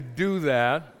do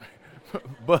that,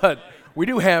 but we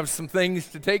do have some things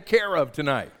to take care of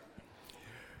tonight.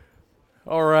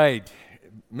 All right.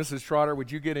 Mrs. Trotter,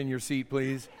 would you get in your seat,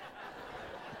 please?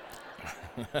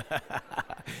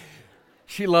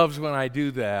 She loves when I do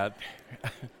that.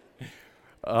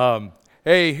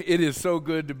 Hey, it is so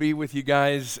good to be with you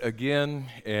guys again,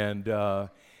 and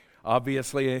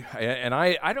obviously, and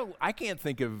I can't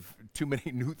think of too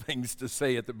many new things to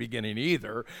say at the beginning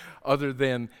either, other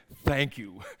than thank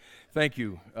you,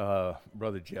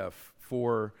 Brother Jeff,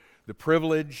 for the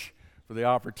privilege, for the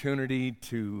opportunity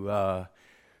to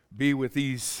be with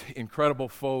these incredible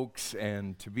folks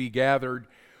and to be gathered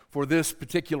for this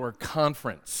particular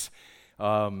conference.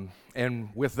 And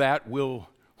with that, we'll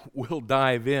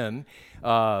dive in.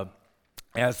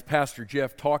 As Pastor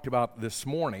Jeff talked about this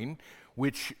morning,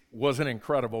 which was an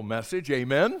incredible message,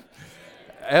 amen,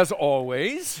 as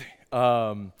always.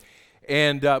 But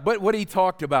what he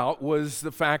talked about was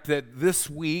the fact that this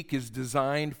week is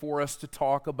designed for us to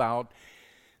talk about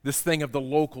this thing of the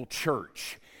local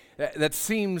church. That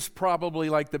seems probably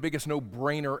like the biggest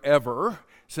no-brainer ever,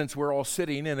 since we're all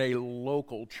sitting in a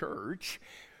local church.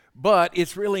 But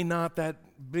it's really not that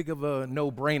big of a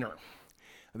no-brainer.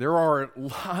 There are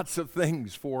lots of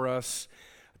things for us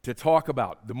to talk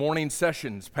about. The morning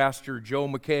sessions, Pastor Joe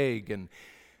McCaig and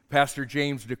Pastor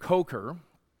James DeCoker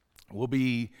will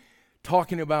be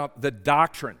talking about the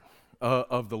doctrine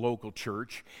of the local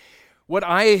church. What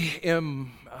I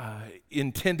am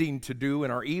intending to do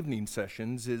in our evening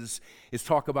sessions is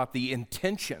talk about the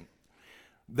intention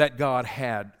that God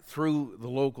had through the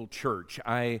local church.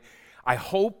 I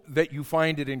hope that you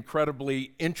find it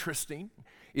incredibly interesting.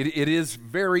 It is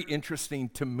very interesting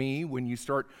to me when you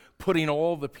start putting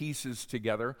all the pieces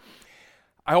together.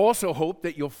 I also hope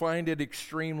that you'll find it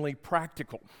extremely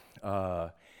practical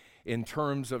in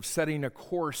terms of setting a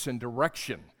course and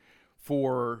direction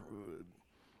for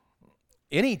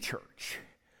any church.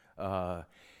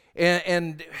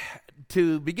 And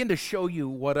to begin to show you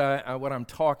what I'm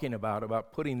talking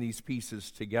about putting these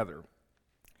pieces together.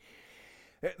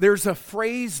 There's a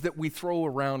phrase that we throw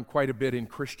around quite a bit in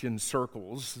Christian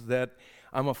circles that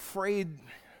I'm afraid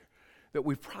that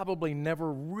we've probably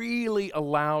never really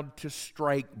allowed to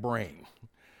strike brain,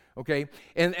 okay?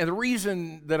 And the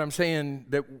reason that I'm saying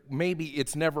that maybe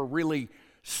it's never really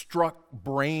struck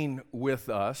brain with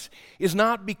us is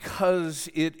not because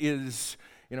it is,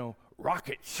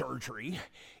 rocket surgery.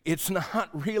 It's not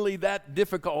really that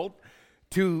difficult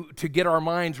to get our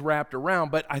minds wrapped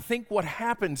around. But I think what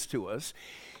happens to us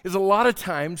is a lot of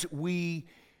times we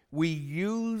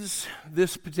use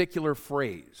this particular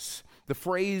phrase. The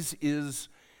phrase is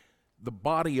the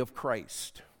body of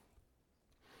Christ.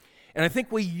 And I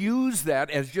think we use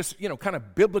that as just, kind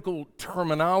of biblical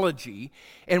terminology,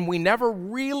 and we never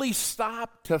really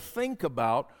stop to think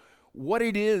about what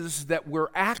it is that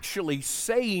we're actually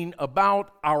saying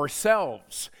about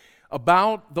ourselves,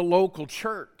 about the local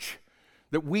church,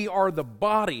 that we are the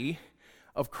body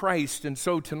of Christ. And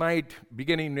so tonight,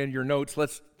 beginning in your notes,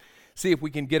 let's see if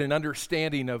we can get an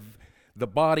understanding of the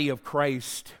body of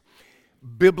Christ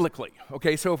biblically.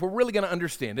 Okay, so if we're really going to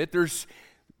understand it, there's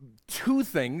two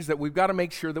things that we've got to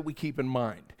make sure that we keep in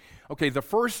mind. Okay, the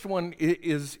first one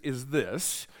is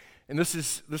this, and this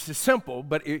is simple,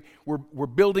 but we're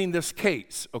building this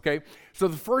case. Okay, so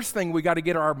the first thing we got to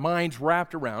get our minds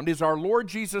wrapped around is our Lord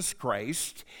Jesus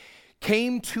Christ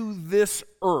came to this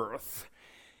earth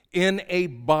in a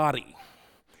body.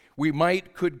 We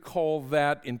could call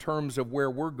that, in terms of where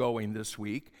we're going this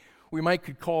week,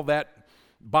 could call that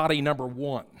body number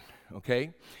one.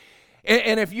 Okay.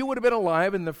 And if you would have been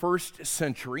alive in the first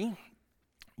century,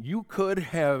 you could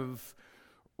have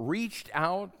reached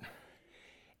out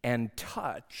and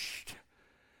touched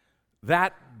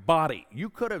that body. You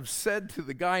could have said to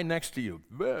the guy next to you,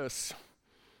 "This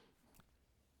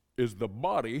is the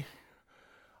body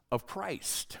of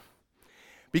Christ."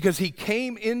 Because he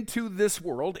came into this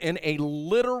world in a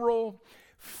literal,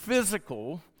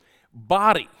 physical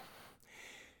body.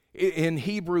 In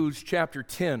Hebrews chapter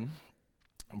 10,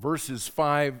 verses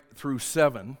 5 through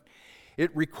 7,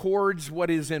 it records what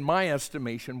is, in my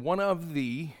estimation, one of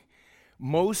the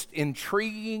most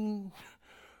intriguing,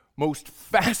 most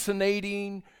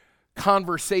fascinating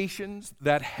conversations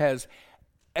that has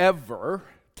ever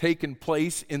taken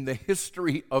place in the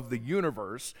history of the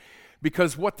universe,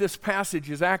 because what this passage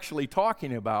is actually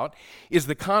talking about is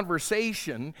the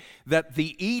conversation that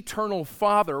the eternal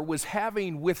Father was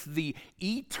having with the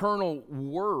eternal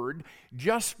Word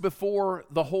just before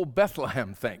the whole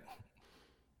Bethlehem thing.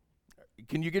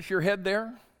 Can you get your head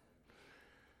there?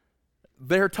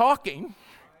 They're talking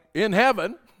in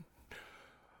heaven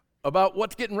about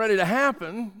what's getting ready to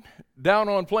happen down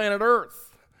on planet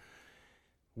Earth.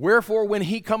 Wherefore, when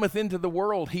he cometh into the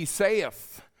world, he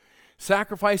saith,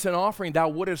 sacrifice and offering thou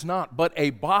wouldest not, but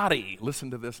a body,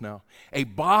 listen to this now, a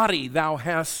body thou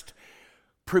hast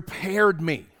prepared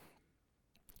me.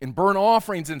 In burnt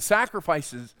offerings and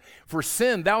sacrifices for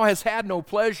sin thou hast had no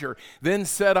pleasure. Then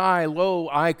said I, lo,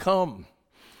 I come.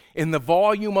 In the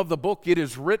volume of the book it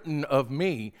is written of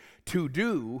me to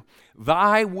do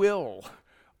thy will,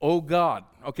 O God.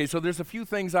 Okay, so there's a few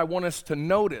things I want us to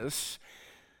notice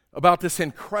about this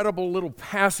incredible little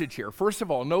passage here. First of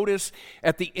all, notice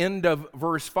at the end of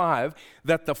verse 5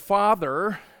 that the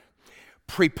Father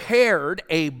prepared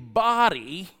a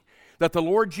body that the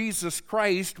Lord Jesus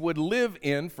Christ would live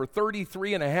in for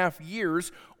 33 and a half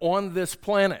years on this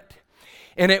planet.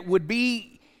 And it would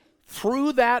be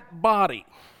through that body,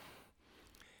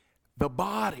 the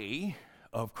body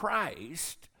of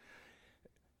Christ,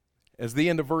 as the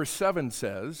end of verse 7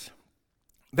 says,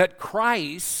 that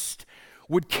Christ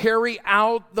would carry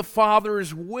out the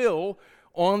Father's will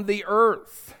on the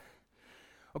earth.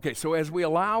 Okay, so as we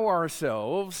allow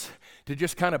ourselves to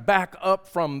just kind of back up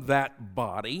from that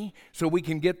body so we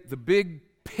can get the big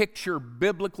picture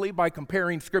biblically by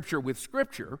comparing Scripture with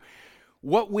Scripture,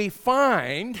 what we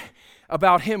find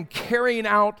about him carrying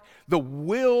out the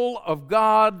will of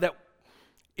God that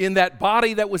in that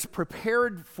body that was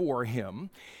prepared for him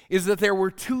is that there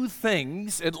were two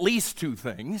things, at least two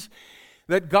things,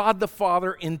 that God the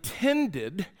Father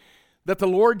intended that the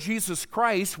Lord Jesus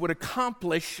Christ would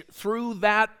accomplish through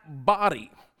that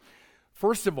body.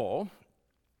 First of all,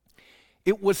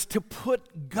 it was to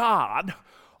put God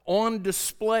on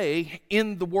display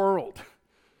in the world.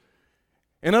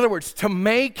 In other words, to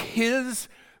make his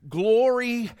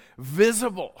glory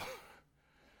visible.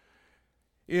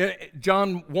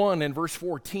 John 1 and verse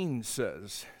 14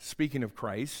 says, speaking of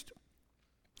Christ,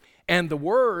 and the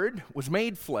Word was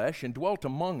made flesh and dwelt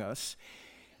among us,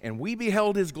 and we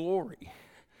beheld his glory.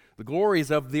 The glory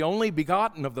is of the only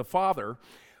begotten of the Father,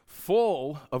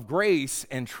 full of grace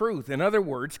and truth. In other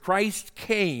words, Christ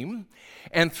came,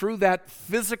 and through that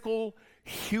physical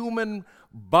human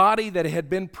body that had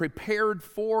been prepared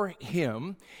for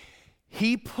him,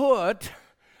 he put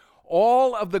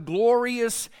all of the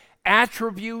glorious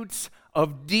attributes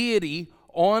of deity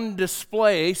on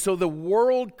display so the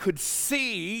world could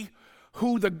see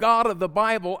who the God of the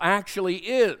Bible actually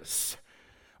is.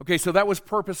 Okay, so that was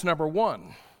purpose number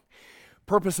one.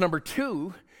 Purpose number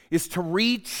two is to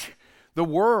reach the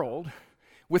world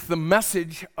with the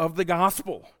message of the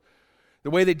gospel. The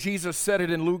way that Jesus said it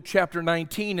in Luke chapter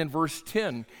 19 and verse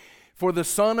 10, for the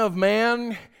Son of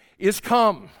Man is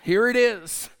come. Here it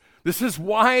is. This is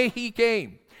why he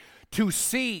came, to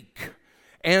seek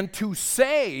and to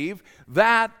save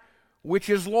that which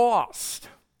is lost.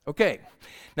 Okay,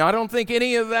 now I don't think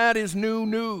any of that is new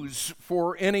news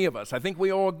for any of us. I think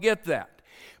we all get that.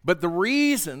 But the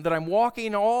reason that I'm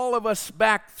walking all of us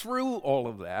back through all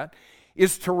of that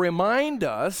is to remind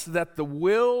us that the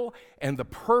will and the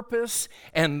purpose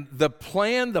and the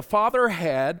plan the Father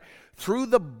had through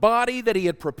the body that he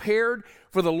had prepared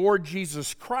for the Lord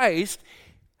Jesus Christ,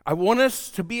 I want us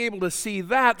to be able to see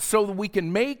that so that we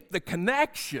can make the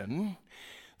connection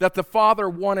that the Father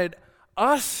wanted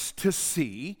us to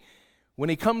see when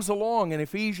he comes along in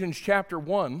Ephesians chapter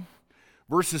 1,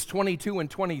 verses 22 and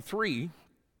 23,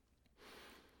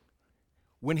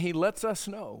 when he lets us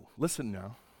know, listen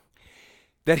now,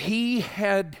 that he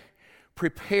had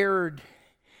prepared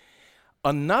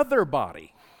another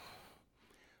body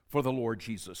for the Lord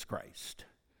Jesus Christ.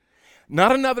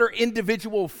 Not another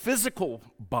individual physical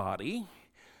body,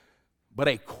 but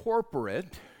a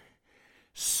corporate,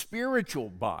 spiritual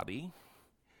body,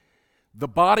 the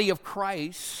body of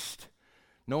Christ,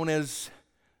 known as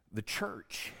the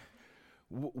church.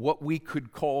 What we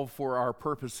could call for our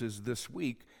purposes this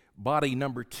week, body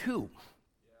number 2.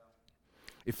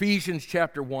 Ephesians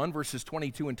chapter 1, verses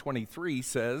 22 and 23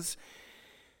 says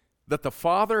that the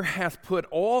Father hath put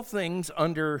all things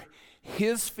under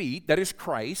his feet, that is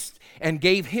Christ, and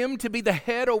gave him to be the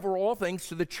head over all things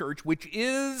to the church, which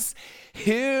is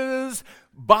his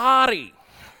body,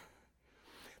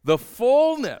 the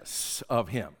fullness of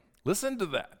him. Listen to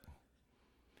that.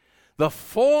 The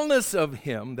fullness of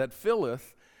him that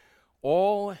filleth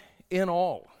all in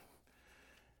all.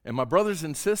 And my brothers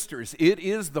and sisters, it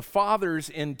is the Father's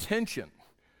intention.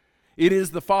 It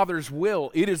is the Father's will.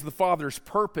 It is the Father's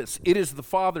purpose. It is the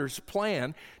Father's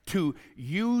plan to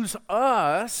use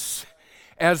us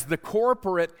as the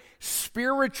corporate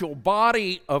spiritual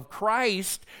body of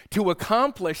Christ to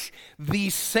accomplish the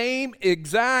same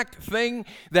exact thing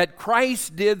that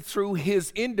Christ did through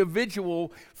his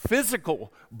individual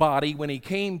physical body when he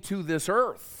came to this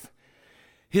earth.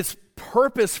 His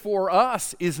purpose for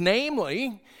us is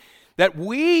namely that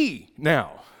we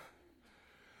now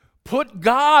put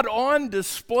God on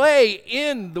display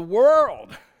in the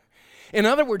world. In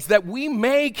other words, that we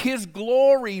make his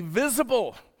glory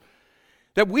visible,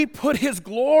 that we put his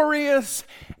glorious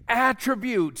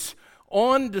attributes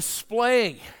on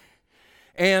display,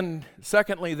 and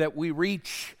secondly, that we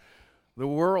reach the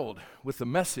world with the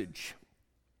message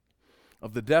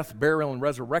of the death, burial, and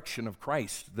resurrection of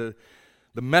Christ, the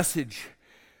message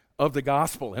of the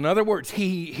gospel. In other words,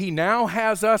 he now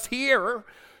has us here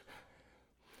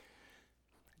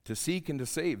to seek and to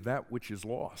save that which is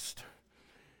lost.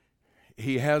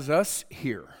 He has us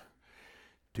here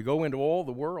to go into all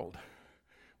the world,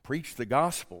 preach the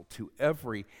gospel to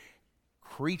every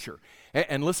creature.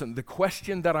 And listen, the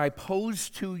question that I pose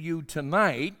to you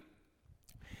tonight,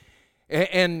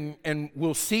 and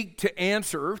we'll seek to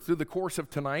answer through the course of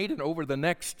tonight and over the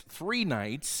next 3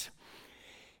 nights,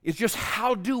 is just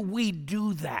how do we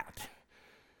do that?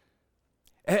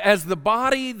 As the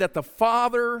body that the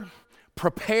Father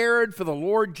prepared for the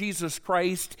Lord Jesus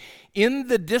Christ in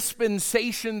the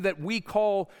dispensation that we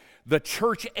call the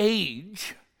church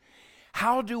age,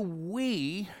 how do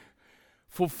we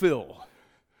fulfill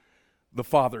the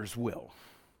Father's will?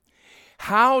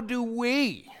 How do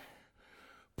we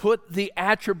put the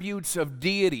attributes of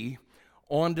deity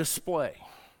on display?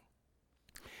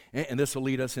 And this will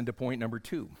lead us into point number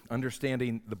 2,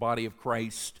 understanding the body of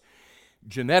Christ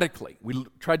genetically. We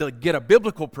tried to get a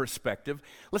biblical perspective.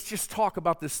 Let's just talk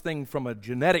about this thing from a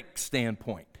genetic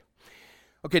standpoint.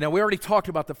 Okay, now we already talked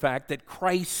about the fact that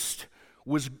Christ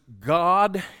was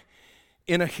God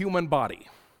in a human body.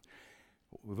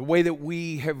 The way that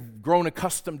we have grown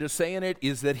accustomed to saying it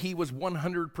is that he was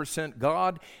 100%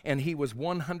 God and he was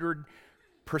 100%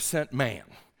 man.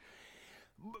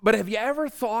 But have you ever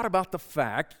thought about the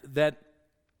fact that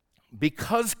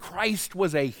because Christ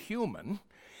was a human,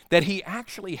 that he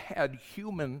actually had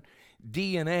human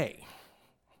DNA?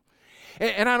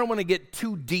 And I don't want to get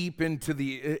too deep into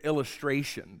the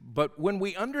illustration, but when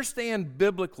we understand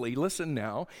biblically, listen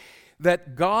now,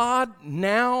 that God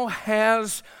now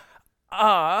has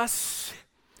us,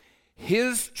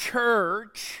 his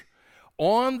church,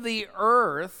 on the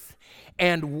earth,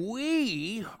 and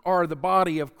we are the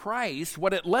body of Christ,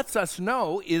 what it lets us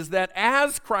know is that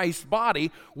as Christ's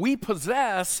body, we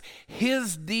possess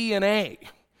his DNA.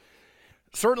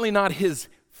 Certainly not his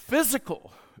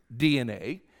physical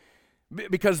DNA,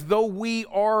 because though we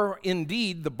are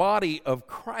indeed the body of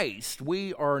Christ,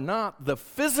 we are not the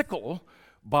physical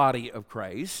body of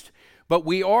Christ, but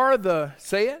we are the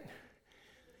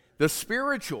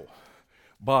spiritual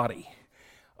body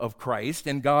of Christ,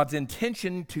 and God's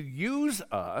intention to use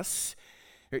us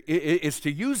is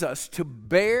to use us to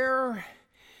bear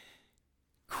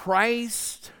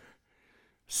Christ's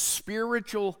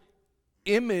spiritual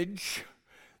image,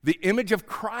 the image of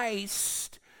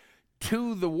Christ,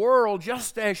 to the world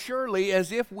just as surely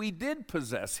as if we did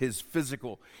possess his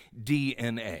physical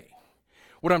DNA.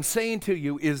 What I'm saying to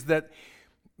you is that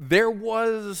there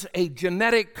was a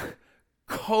genetic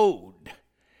code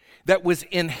that was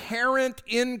inherent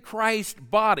in Christ's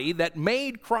body that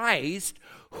made Christ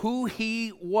who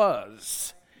he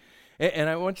was. And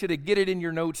I want you to get it in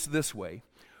your notes this way.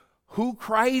 Who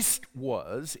Christ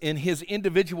was in his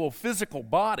individual physical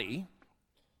body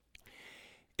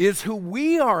is who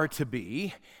we are to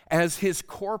be as his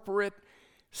corporate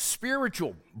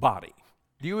spiritual body.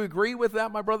 Do you agree with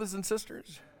that, my brothers and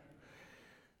sisters?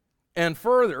 And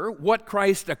further, what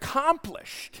Christ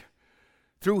accomplished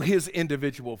through his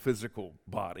individual physical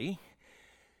body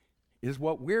is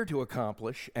what we're to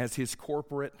accomplish as his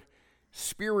corporate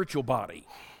spiritual body.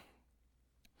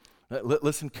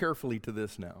 Listen carefully to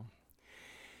this now.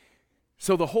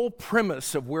 So the whole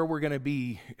premise of where we're going to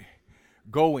be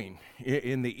going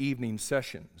in the evening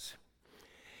sessions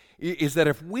is that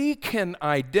if we can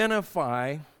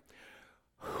identify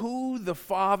who the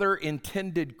Father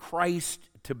intended Christ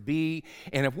to be,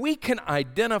 and if we can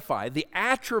identify the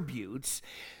attributes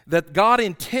that God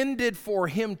intended for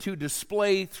him to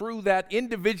display through that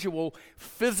individual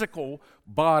physical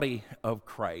body of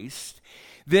Christ,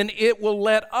 then it will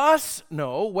let us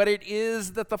know what it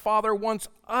is that the Father wants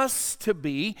us to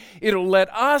be. It'll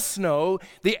let us know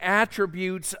the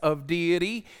attributes of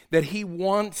deity that he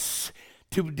wants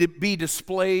to be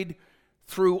displayed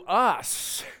through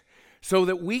us, so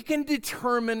that we can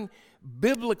determine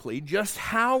biblically just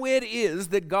how it is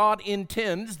that God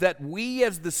intends that we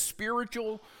as the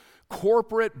spiritual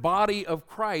corporate body of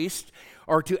Christ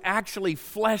are to actually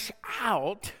flesh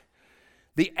out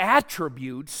the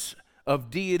attributes of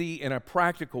deity in a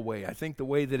practical way. I think the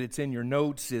way that it's in your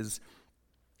notes is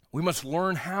we must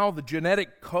learn how the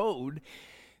genetic code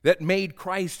that made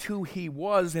Christ who he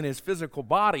was in his physical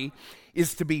body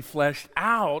is to be fleshed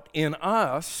out in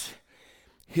us,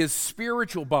 his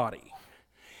spiritual body.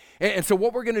 And so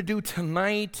what we're going to do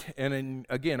tonight, and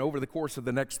again over the course of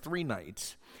the next 3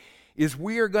 nights, is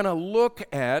we are going to look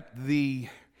at the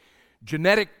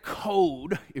genetic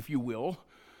code, if you will,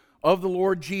 of the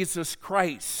Lord Jesus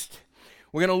Christ.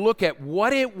 We're going to look at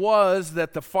what it was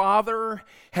that the Father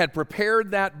had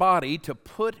prepared that body to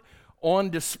put on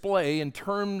display in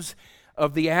terms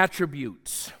of the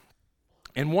attributes.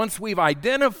 And once we've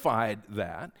identified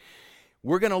that,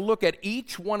 we're going to look at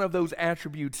each one of those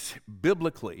attributes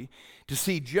biblically to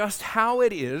see just how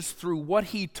it is through what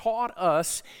he taught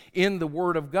us in the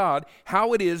Word of God,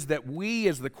 how it is that we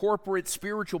as the corporate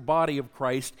spiritual body of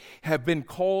Christ have been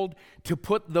called to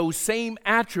put those same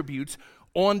attributes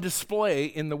on display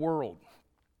in the world.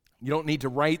 You don't need to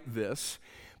write this,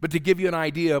 but to give you an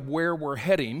idea of where we're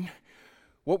heading,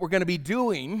 what we're going to be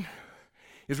doing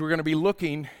is we're going to be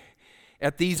looking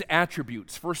at these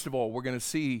attributes. First of all, we're going to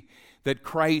see that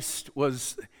Christ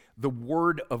was the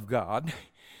Word of God,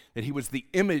 that he was the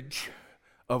image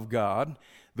of God,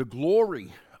 the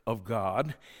glory of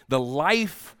God, the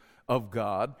life of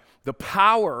God, the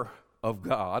power of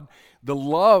God, the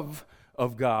love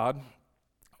of God,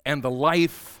 and the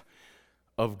life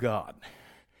of God.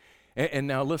 And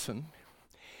now listen,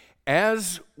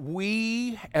 as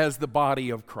we, as the body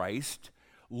of Christ,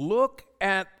 look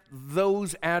at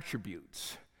those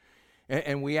attributes,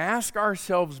 and we ask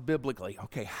ourselves biblically,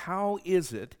 okay, how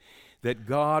is it that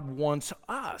God wants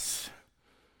us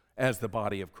as the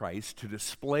body of Christ to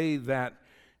display that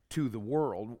to the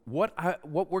world? What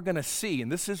we're going to see, and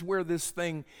this is where this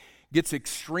thing gets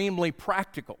extremely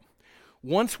practical.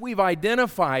 Once we've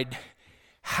identified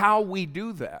how we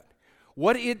do that,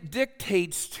 what it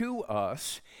dictates to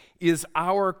us is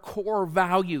our core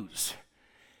values.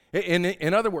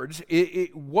 In other words,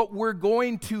 what we're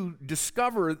going to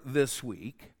discover this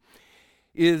week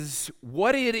is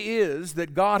what it is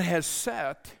that God has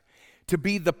set to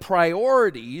be the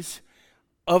priorities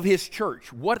of his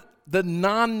church, what the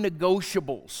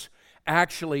non-negotiables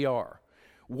actually are,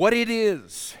 what it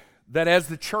is that as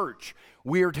the church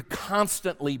we are to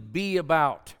constantly be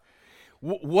about.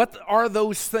 What are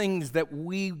those things that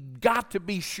we've got to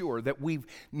be sure that we've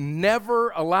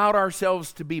never allowed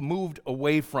ourselves to be moved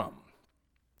away from?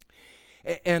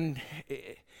 And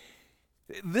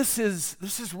this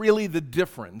is really the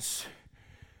difference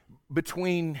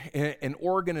between an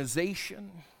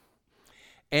organization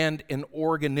and an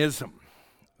organism,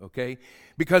 okay?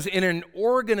 Because in an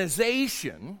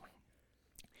organization,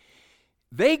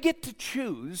 they get to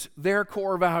choose their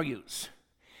core values.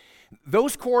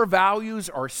 Those core values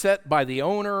are set by the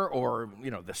owner or,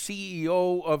 the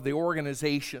CEO of the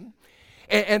organization.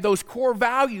 And those core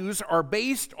values are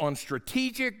based on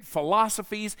strategic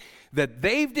philosophies that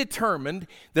they've determined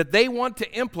that they want to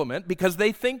implement because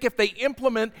they think if they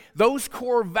implement those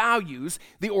core values,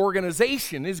 the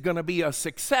organization is going to be a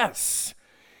success.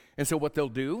 And so what they'll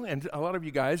do, and a lot of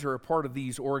you guys are a part of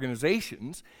these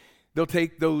organizations, they'll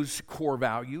take those core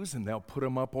values and they'll put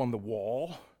them up on the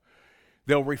wall.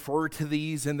 They'll refer to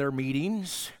these in their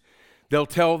meetings. They'll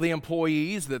tell the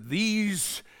employees that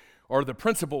these are the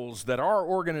principles that our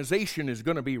organization is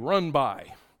going to be run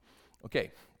by.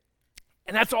 Okay,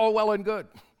 and that's all well and good.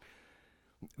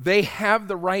 They have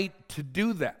the right to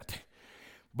do that.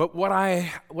 But what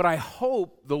I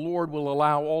hope the Lord will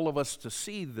allow all of us to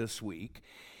see this week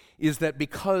is that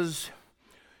because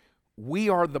we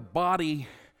are the body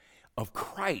of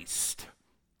Christ,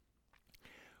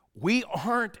 we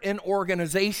aren't an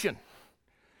organization.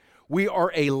 We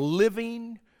are a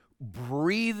living,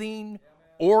 breathing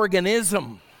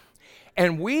organism.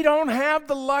 And we don't have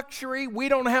the luxury, we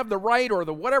don't have the right, or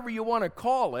the whatever you want to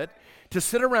call it, to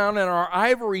sit around in our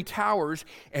ivory towers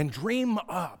and dream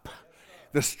up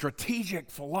the strategic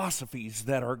philosophies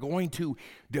that are going to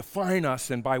define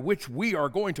us and by which we are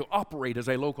going to operate as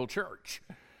a local church.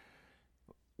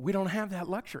 We don't have that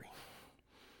luxury.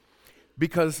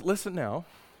 Because, listen now,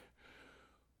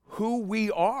 who we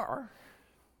are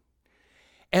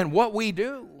and what we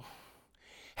do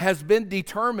has been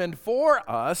determined for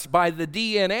us by the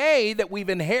DNA that we've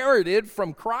inherited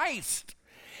from Christ.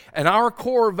 And our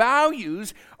core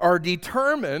values are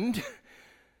determined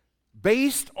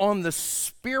based on the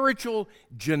spiritual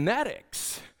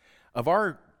genetics of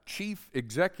our chief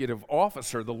executive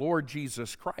officer, the Lord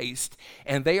Jesus Christ,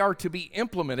 and they are to be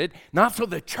implemented not so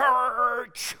the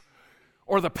church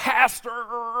or the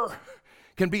pastor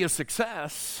can be a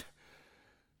success,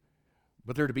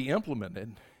 but they're to be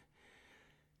implemented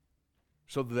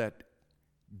so that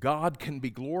God can be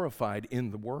glorified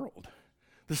in the world.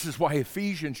 This is why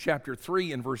Ephesians chapter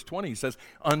 3 and verse 20 says,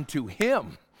 unto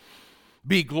him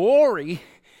be glory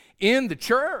in the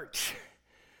church,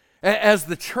 as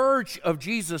the church of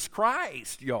Jesus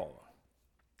Christ, y'all.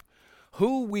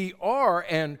 Who we are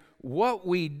and what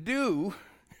we do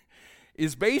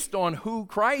is based on who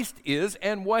Christ is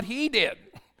and what he did.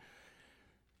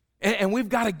 And we've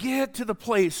got to get to the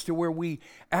place to where we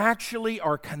actually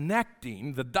are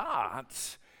connecting the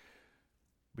dots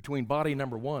between body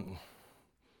number one,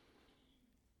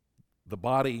 the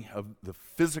body of the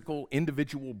physical,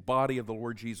 individual body of the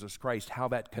Lord Jesus Christ, how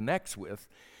that connects with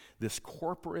this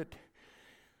corporate,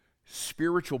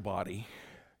 spiritual body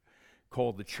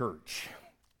called the church.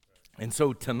 And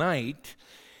so tonight,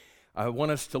 I want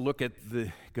us to look at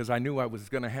because I knew I was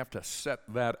going to have to set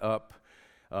that up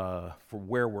for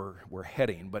where we're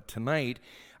heading. But tonight,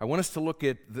 I want us to look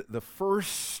at the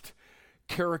first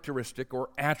characteristic or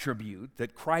attribute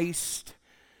that Christ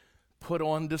put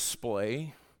on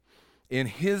display in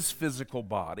his physical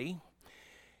body,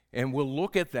 and we'll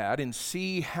look at that and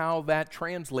see how that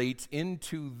translates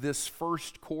into this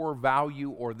first core value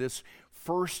or this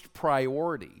first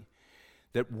priority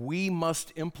that we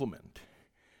must implement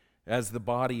as the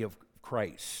body of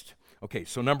Christ. Okay,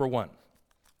 so number one,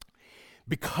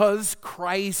 because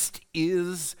Christ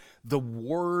is the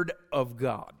Word of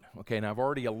God. Okay, and I've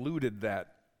already alluded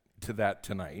to that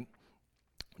tonight.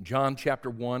 John chapter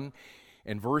 1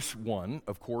 and verse 1,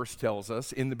 of course, tells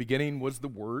us, in the beginning was the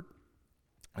Word,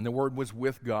 and the Word was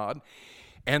with God,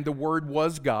 and the Word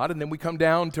was God. And then we come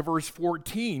down to verse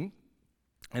 14,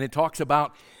 and it talks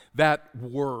about that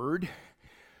Word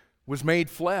was made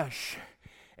flesh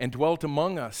and dwelt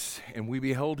among us, and we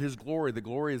beheld his glory. The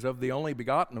glory is of the only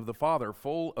begotten of the Father,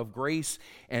 full of grace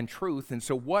and truth. And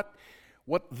so what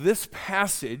this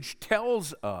passage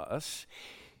tells us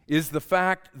is the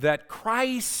fact that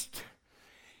Christ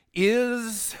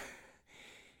is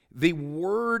the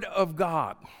Word of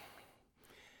God.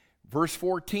 Verse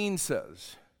 14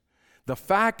 says, the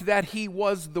fact that he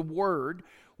was the Word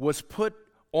was put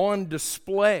on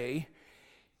display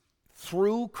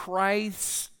through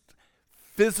Christ's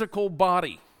physical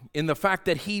body, in the fact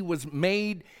that he was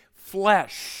made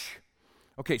flesh.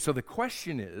 Okay, so the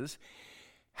question is,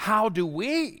 how do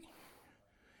we,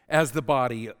 as the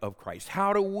body of Christ,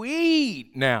 how do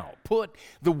we now put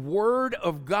the Word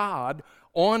of God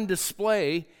on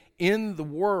display in the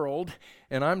world?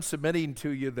 And I'm submitting to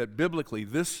you that biblically,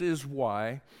 this is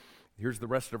why, here's the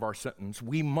rest of our sentence,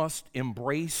 we must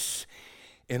embrace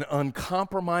an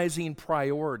uncompromising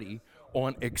priority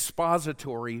on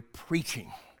expository preaching.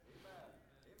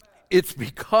 It's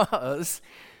because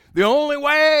the only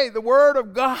way the Word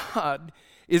of God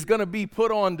is going to be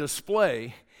put on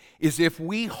display is if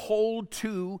we hold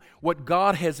to what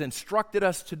God has instructed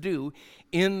us to do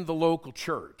in the local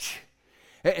church.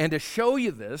 And to show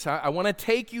you this, I want to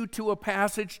take you to a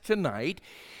passage tonight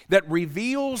that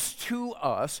reveals to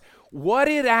us what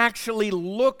it actually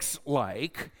looks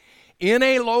like in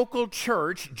a local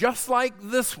church, just like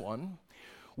this one,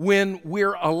 when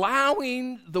we're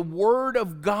allowing the Word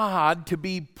of God to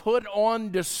be put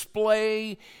on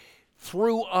display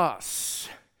through us.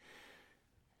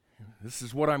 This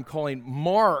is what I'm calling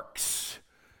marks,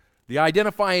 the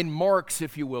identifying marks,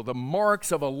 if you will, the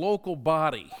marks of a local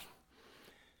body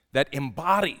that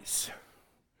embodies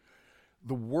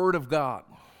the Word of God.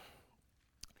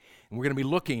 And we're going to be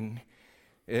looking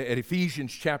at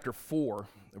Ephesians chapter 4,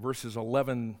 verses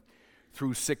 11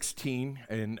 through 16.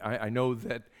 And I know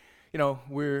that,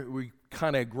 we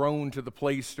kind of grown to the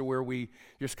place to where we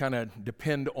just kind of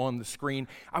depend on the screen.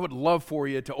 I would love for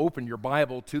you to open your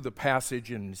Bible to the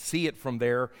passage and see it from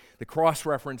there. The cross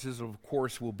references, of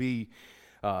course, will be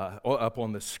up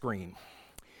on the screen.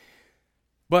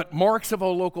 But marks of a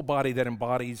local body that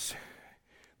embodies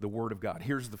the Word of God.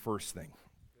 Here's the first thing.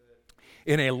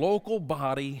 In a local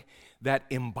body that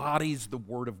embodies the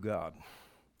Word of God,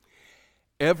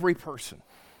 every person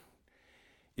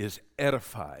is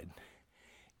edified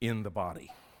in the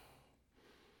body.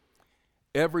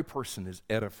 Every person is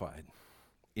edified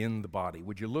in the body.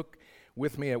 Would you look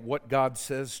with me at what God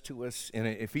says to us in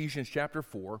Ephesians chapter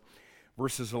 4,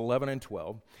 verses 11 and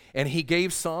 12? And he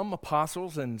gave some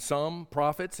apostles and some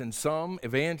prophets and some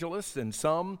evangelists and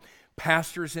some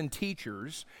pastors and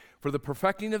teachers for the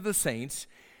perfecting of the saints,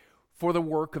 for the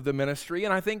work of the ministry.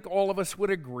 And I think all of us would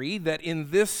agree that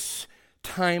in this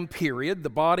time period, the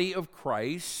body of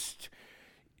Christ,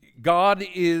 God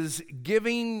is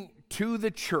giving to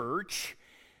the church,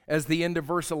 as the end of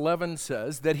verse 11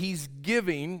 says, that he's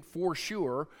giving, for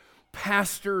sure,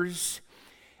 pastors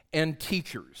and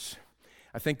teachers.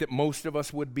 I think that most of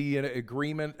us would be in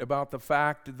agreement about the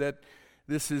fact that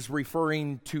this is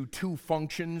referring to two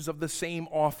functions of the same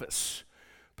office,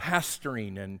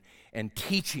 pastoring and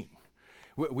teaching.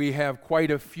 We have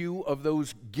quite a few of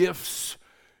those gifts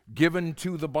given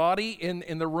to the body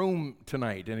in the room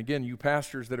tonight. And again, you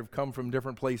pastors that have come from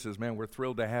different places, man, we're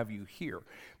thrilled to have you here.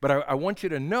 But I want you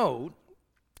to note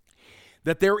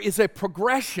that there is a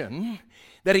progression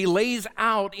that he lays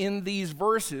out in these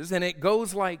verses, and it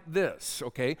goes like this,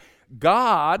 okay?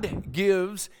 God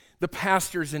gives the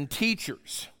pastors and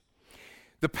teachers.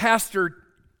 The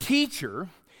pastor-teacher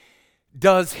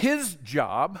does his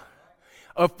job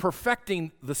of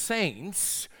perfecting the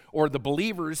saints or the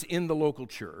believers in the local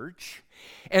church,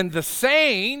 and the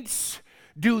saints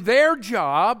do their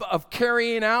job of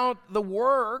carrying out the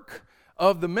work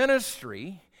of the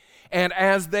ministry, and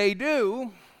as they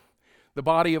do, the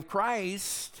body of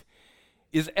Christ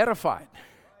is edified.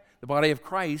 The body of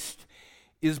Christ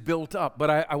is built up. But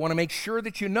I want to make sure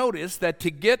that you notice that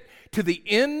to get to the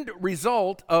end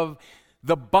result of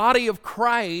the body of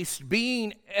Christ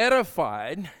being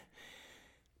edified,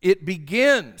 it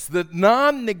begins, the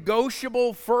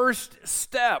non-negotiable first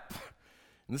step.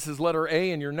 And this is letter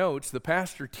A in your notes. The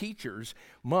pastor-teachers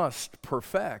must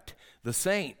perfect the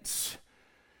saints.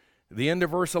 The end of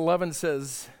verse 11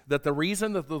 says that the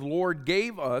reason that the Lord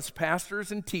gave us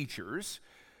pastors and teachers,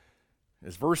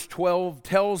 as verse 12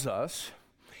 tells us,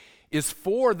 is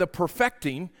for the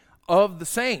perfecting of the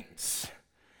saints.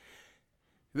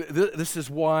 This is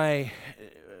why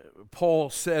Paul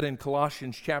said in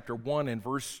Colossians chapter 1 and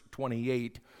verse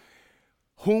 28,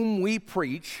 whom we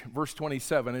preach, verse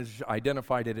 27 is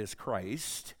identified it as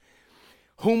Christ,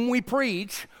 whom we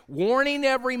preach, warning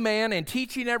every man and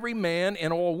teaching every man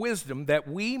in all wisdom, that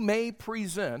we may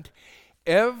present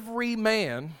every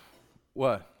man,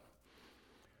 what?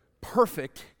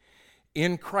 Perfect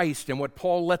in Christ. And what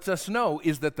Paul lets us know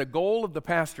is that the goal of the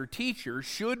pastor-teacher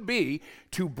should be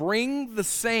to bring the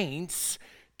saints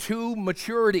to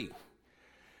maturity.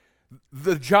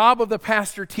 The job of the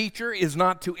pastor-teacher is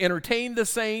not to entertain the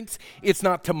saints, it's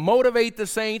not to motivate the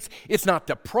saints, it's not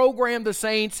to program the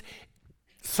saints,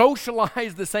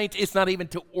 socialize the saints, it's not even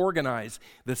to organize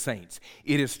the saints.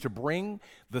 It is to bring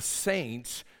the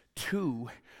saints to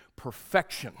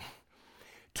perfection,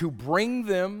 to bring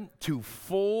them to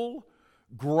full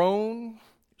grown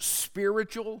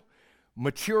spiritual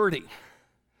maturity.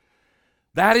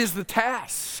 That is the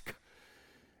task.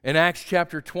 In Acts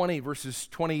chapter 20, verses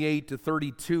 28 to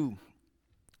 32,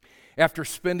 after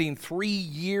spending 3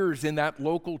 years in that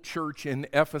local church in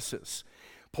Ephesus,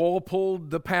 Paul pulled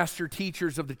the pastor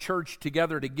teachers of the church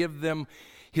together to give them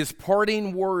his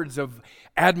parting words of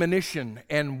admonition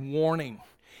and warning.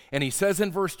 And he says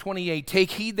in verse 28,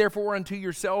 take heed therefore unto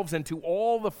yourselves and to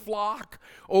all the flock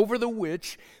over the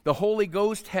which the Holy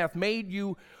Ghost hath made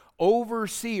you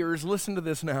overseers, listen to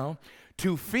this now,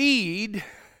 to feed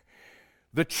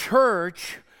the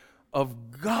church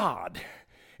of God.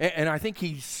 And I think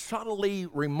he subtly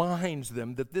reminds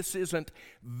them that this isn't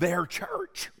their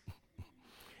church.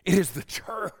 It is the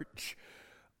church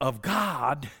of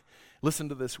God, listen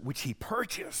to this, which he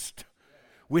purchased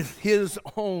with his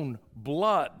own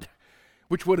blood,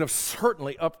 which would have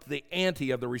certainly upped the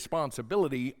ante of the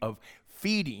responsibility of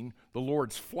feeding the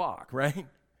Lord's flock, right?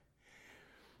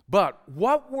 But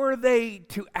what were they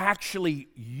to actually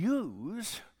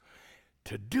use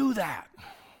to do that?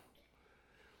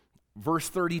 Verse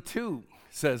 32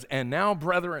 says, and now,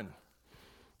 brethren,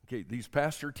 okay, these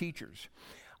pastor teachers,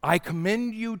 I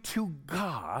commend you to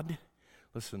God,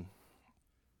 listen,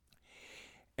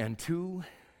 and to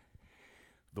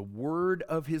the word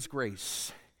of his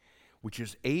grace, which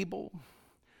is able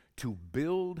to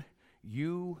build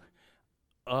you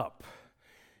up.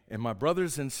 And my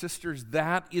brothers and sisters,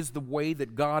 that is the way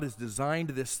that God has designed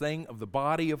this thing of the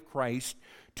body of Christ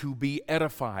to be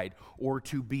edified or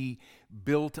to be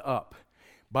built up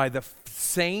by the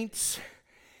saints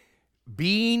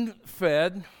being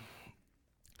fed,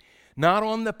 not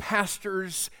on the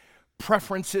pastor's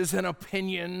preferences and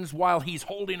opinions while he's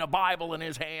holding a Bible in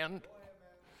his hand,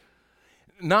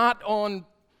 not on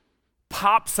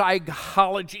pop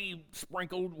psychology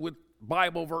sprinkled with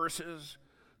Bible verses,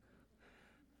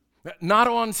 not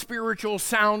on spiritual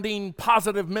sounding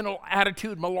positive mental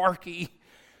attitude malarkey.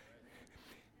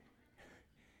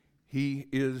 He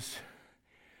is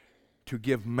to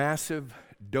give massive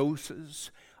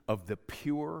doses of the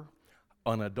pure,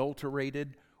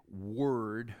 unadulterated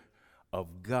Word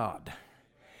of God.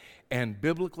 And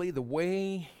biblically, the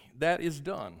way that is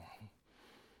done,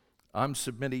 I'm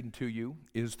submitting to you,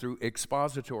 is through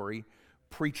expository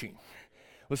preaching.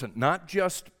 Listen, not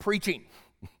just preaching,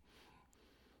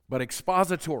 but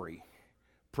expository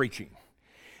preaching.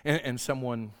 And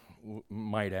someone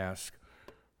might ask,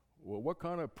 well, what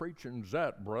kind of preaching is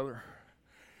that, brother?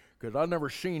 Because I've never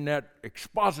seen that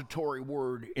expository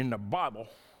word in the Bible.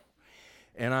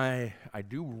 And I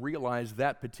do realize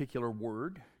that particular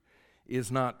word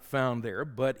is not found there,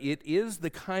 but it is the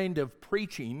kind of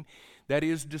preaching that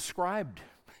is described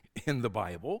in the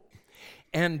Bible.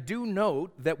 And do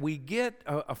note that we get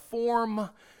a form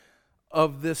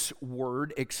of this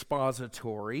word,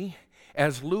 expository,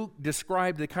 as Luke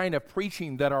described the kind of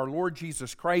preaching that our Lord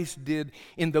Jesus Christ did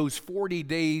in those 40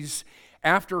 days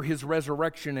after his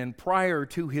resurrection and prior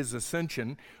to his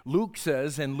ascension. Luke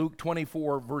says in Luke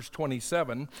 24, verse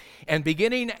 27, and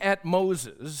beginning at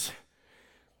Moses,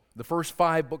 the first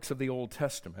 5 books of the Old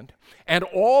Testament, and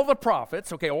all the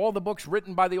prophets, okay, all the books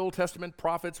written by the Old Testament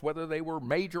prophets, whether they were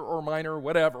major or minor,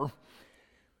 whatever,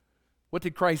 what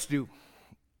did Christ do?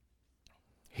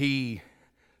 He,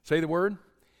 say the word,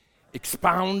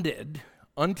 expounded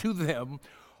unto them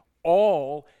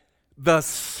all the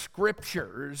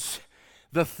scriptures,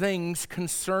 the things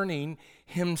concerning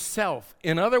himself.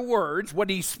 In other words, what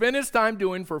he spent his time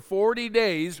doing for 40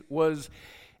 days was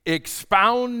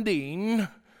expounding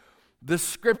the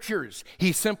scriptures.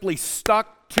 He simply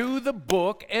stuck to the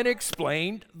book and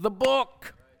explained the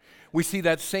book. We see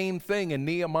that same thing in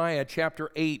Nehemiah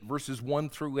chapter 8, verses 1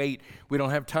 through 8. We don't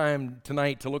have time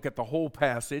tonight to look at the whole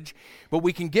passage, but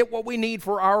we can get what we need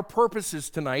for our purposes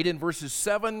tonight in verses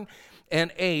 7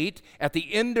 and 8. At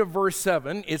the end of verse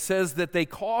 7, it says that they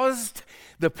caused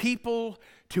the people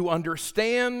to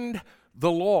understand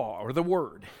the law, or the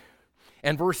word.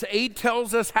 And verse 8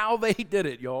 tells us how they did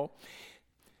it, y'all.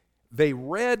 They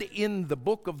read in the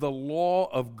book of the law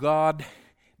of God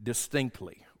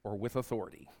distinctly, or with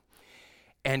authority,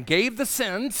 and gave the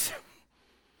sense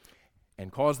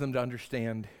and caused them to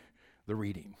understand the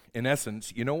reading. In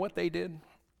essence, you know what they did?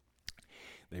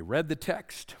 They read the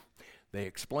text, they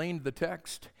explained the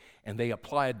text, and they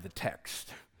applied the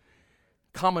text.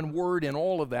 Common word in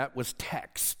all of that was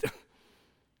text.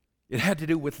 It had to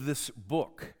do with this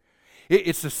book.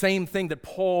 It's the same thing that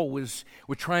Paul was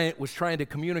trying to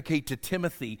communicate to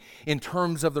Timothy in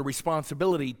terms of the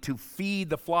responsibility to feed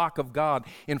the flock of God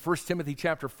in 1 Timothy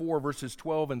chapter 4, verses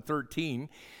 12 and 13.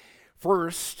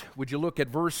 First, would you look at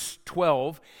verse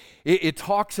 12? It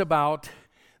talks about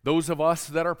those of us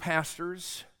that are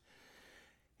pastors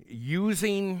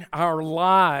using our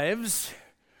lives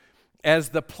as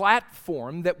the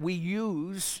platform that we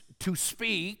use to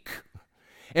speak.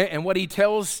 And what he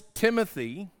tells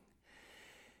Timothy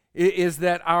is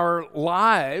that our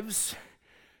lives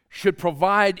should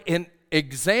provide an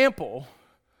example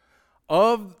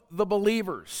of the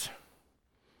believers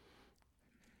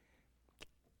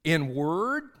in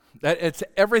word, that it's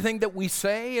everything that we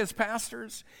say as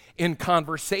pastors, in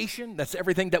conversation, that's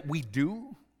everything that we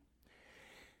do,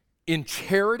 in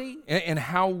charity and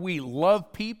how we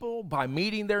love people by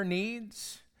meeting their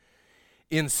needs,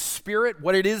 in spirit,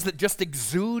 what it is that just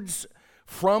exudes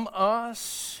from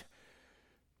us,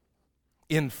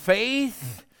 in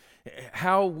faith,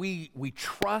 how we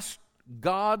trust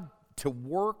God to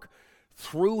work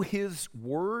through his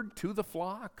word to the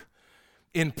flock,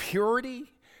 in purity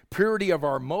of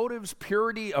our motives,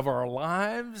 purity of our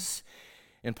lives.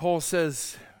 And Paul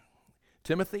says,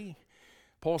 Timothy,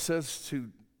 Paul says to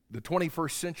the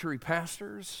 21st century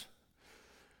pastors,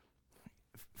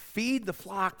 feed the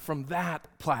flock from that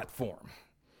platform.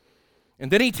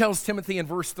 And then he tells Timothy in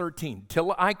verse 13,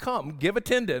 till I come, give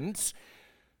attendance,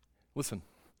 listen,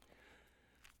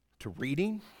 to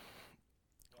reading,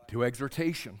 to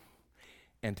exhortation,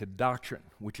 and to doctrine,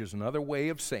 which is another way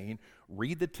of saying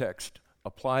read the text,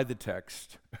 apply the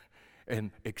text,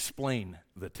 and explain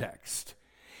the text.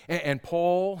 And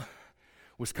Paul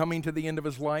was coming to the end of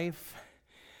his life.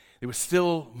 There was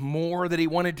still more that he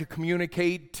wanted to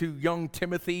communicate to young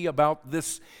Timothy about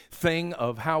this thing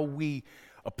of how we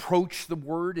approach the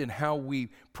word and how we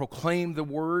proclaim the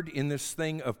word in this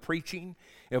thing of preaching.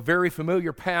 A very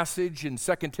familiar passage in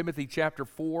 2 Timothy chapter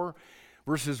 4,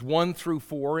 verses 1 through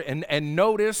 4. And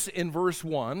notice in verse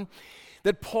 1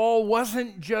 that Paul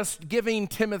wasn't just giving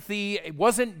Timothy,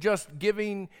 wasn't just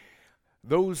giving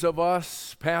those of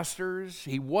us pastors,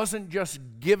 he wasn't just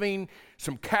giving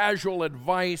some casual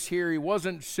advice here. He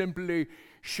wasn't simply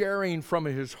sharing from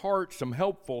his heart some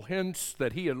helpful hints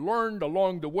that he had learned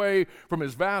along the way from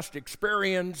his vast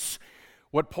experience.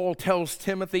 What Paul tells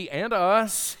Timothy and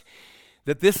us,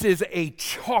 that this is a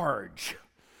charge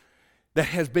that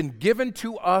has been given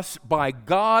to us by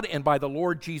God and by the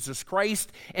Lord Jesus Christ,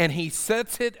 and He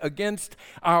sets it against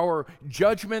our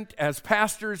judgment as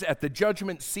pastors at the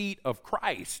judgment seat of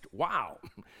Christ. Wow.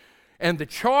 And the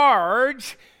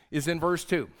charge is in verse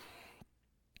 2.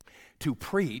 To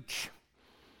preach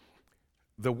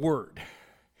the Word.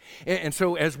 And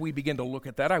so as we begin to look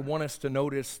at that, I want us to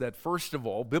notice that, first of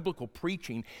all, biblical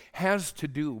preaching has to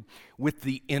do with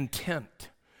the intent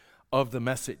of the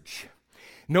message.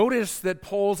 Notice that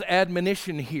Paul's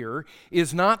admonition here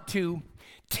is not to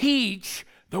teach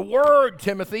the Word,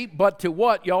 Timothy, but to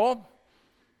what, y'all?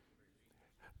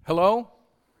 Hello?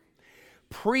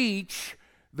 Preach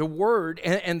the Word.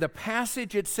 And the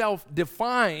passage itself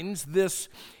defines this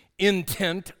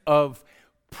intent of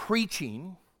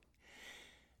preaching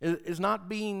is not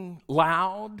being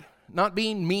loud, not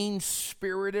being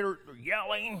mean-spirited or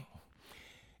yelling.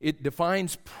 It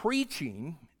defines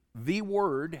preaching the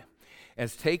Word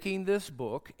as taking this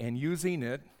book and using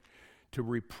it to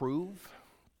reprove,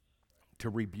 to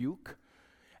rebuke,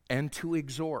 and to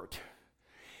exhort.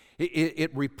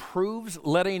 It reproves,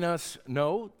 letting us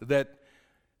know that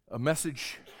a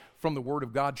message from the Word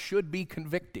of God should be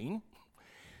convicting.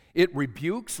 It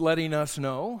rebukes, letting us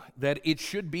know that it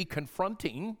should be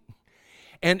confronting.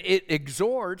 And it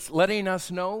exhorts, letting us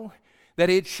know that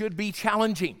it should be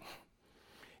challenging.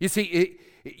 You see,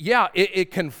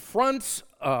 it confronts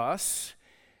us,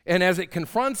 and as it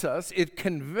confronts us, it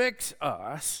convicts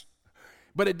us,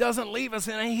 but it doesn't leave us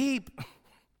in a heap.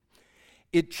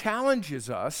 It challenges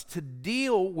us to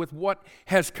deal with what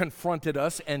has confronted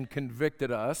us and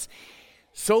convicted us,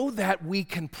 so that we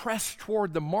can press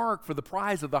toward the mark for the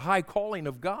prize of the high calling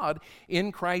of God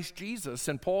in Christ Jesus.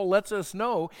 And Paul lets us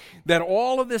know that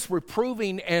all of this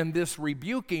reproving and this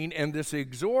rebuking and this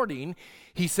exhorting,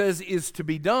 he says, is to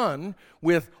be done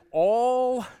with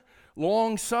all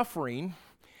long-suffering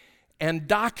and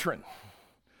doctrine.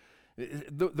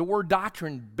 The word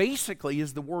doctrine basically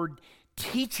is the word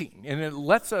teaching, and it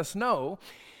lets us know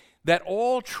that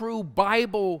all true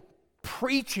Bible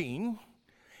preaching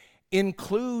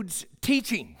includes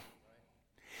teaching.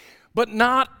 But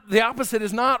the opposite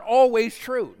is not always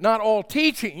true. Not all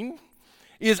teaching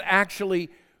is actually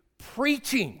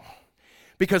preaching.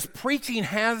 Because preaching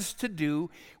has to do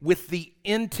with the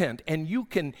intent. And you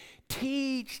can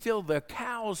teach till the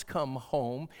cows come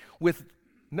home with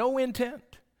no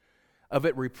intent of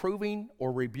it reproving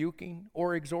or rebuking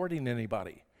or exhorting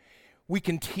anybody. We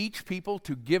can teach people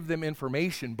to give them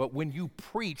information, but when you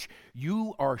preach,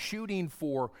 you are shooting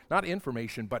for not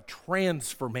information, but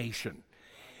transformation.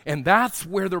 And that's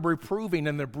where the reproving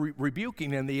and the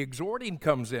rebuking and the exhorting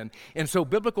comes in. And so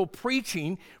biblical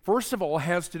preaching, first of all,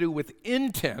 has to do with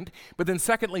intent, but then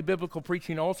secondly, biblical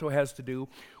preaching also has to do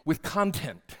with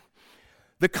content,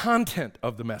 the content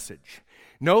of the message.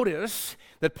 Notice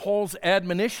that Paul's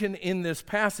admonition in this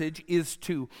passage is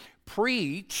to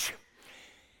preach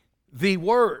the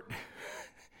Word.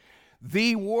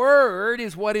 The Word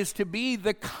is what is to be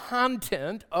the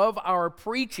content of our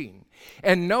preaching.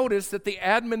 And notice that the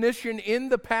admonition in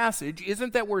the passage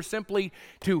isn't that we're simply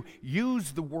to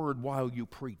use the Word while you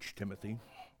preach, Timothy.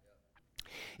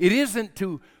 It isn't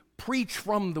to preach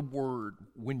from the Word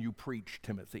when you preach,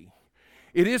 Timothy.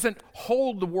 It isn't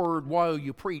hold the Word while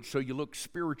you preach so you look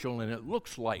spiritual and it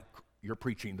looks like you're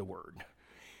preaching the Word.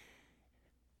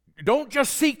 Don't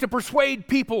just seek to persuade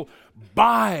people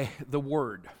by the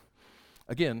Word.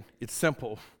 Again, it's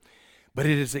simple, but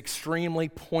it is extremely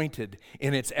pointed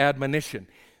in its admonition.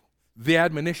 The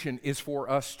admonition is for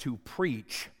us to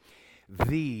preach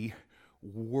the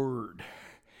Word.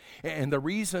 And the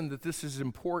reason that this is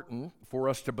important for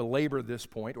us to belabor this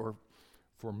point, or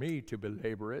for me to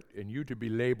belabor it and you to be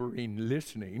laboring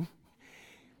listening,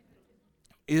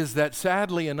 is that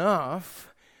sadly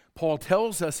enough, Paul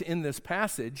tells us in this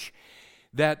passage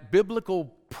that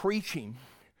biblical preaching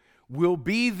will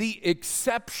be the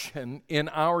exception in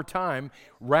our time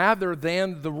rather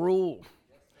than the rule.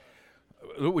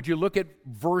 Would you look at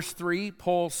verse 3?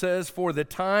 Paul says, "For the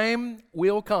time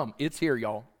will come," it's here,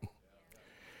 y'all,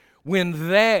 "when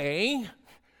they,"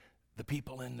 the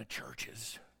people in the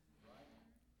churches,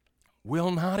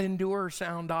 "will not endure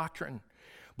sound doctrine,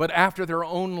 but after their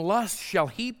own lust shall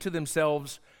heap to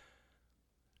themselves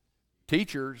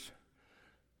teachers,"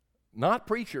 not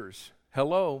preachers,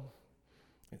 hello,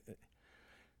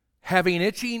 "having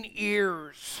itching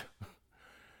ears."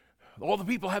 All the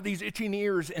people have these itching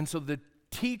ears, and so the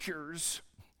teachers,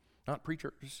 not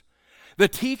preachers, the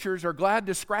teachers are glad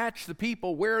to scratch the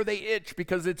people where they itch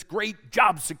because it's great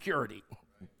job security.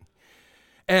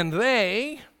 And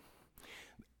they,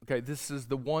 Okay, this is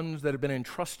the ones that have been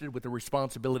entrusted with the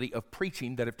responsibility of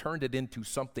preaching that have turned it into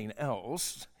something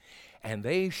else, and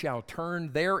they shall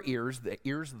turn their ears, the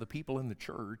ears of the people in the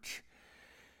church,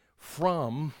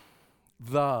 from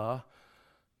the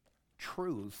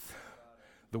truth,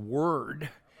 the word,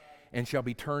 and shall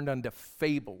be turned unto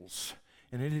fables.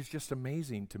 And it is just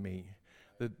amazing to me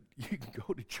that you can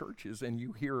go to churches and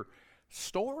you hear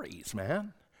stories,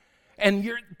 man. And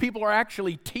people are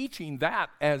actually teaching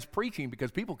that as preaching because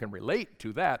people can relate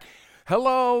to that.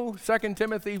 Hello, 2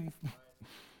 Timothy.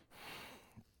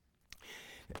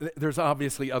 There's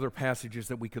obviously other passages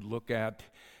that we could look at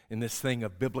in this thing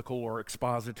of biblical or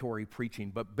expository preaching,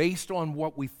 but based on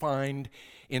what we find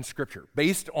in Scripture,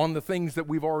 based on the things that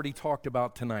we've already talked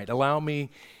about tonight, allow me,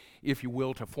 if you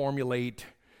will, to formulate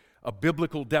a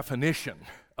biblical definition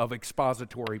of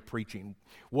expository preaching.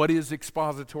 What is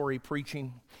expository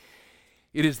preaching?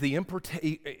 It is the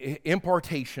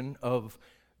impartation of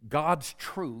God's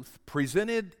truth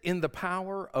presented in the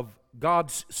power of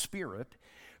God's Spirit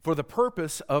for the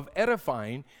purpose of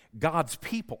edifying God's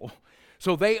people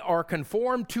so they are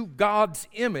conformed to God's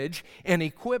image and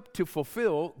equipped to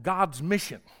fulfill God's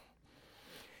mission.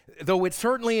 Though it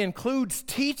certainly includes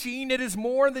teaching, it is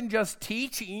more than just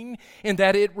teaching in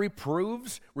that it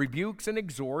reproves, rebukes, and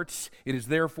exhorts. It is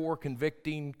therefore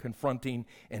convicting, confronting,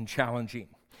 and challenging.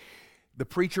 The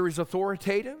preacher is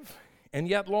authoritative and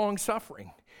yet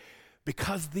long-suffering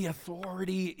because the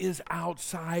authority is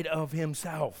outside of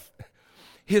himself.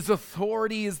 His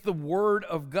authority is the Word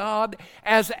of God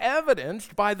as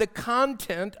evidenced by the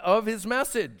content of his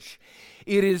message.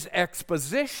 It is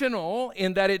expositional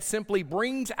in that it simply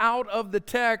brings out of the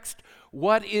text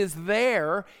what is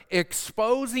there,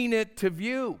 exposing it to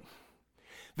view.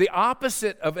 The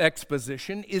opposite of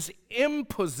exposition is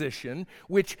imposition,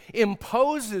 which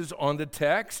imposes on the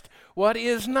text what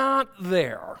is not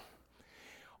there.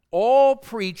 All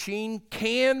preaching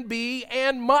can be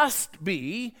and must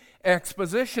be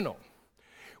expositional,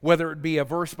 whether it be a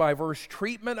verse-by-verse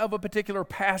treatment of a particular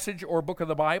passage or book of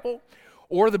the Bible,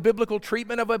 or the biblical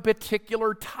treatment of a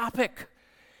particular topic.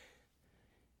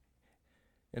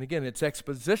 And again, it's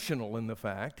expositional in the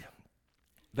fact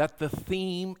that the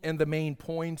theme and the main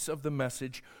points of the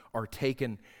message are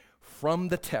taken from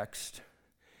the text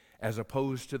as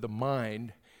opposed to the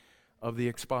mind of the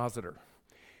expositor.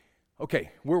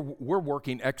 Okay, we're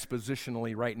working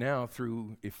expositionally right now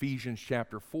through Ephesians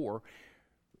chapter 4.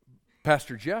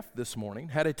 Pastor Jeff this morning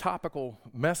had a topical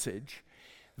message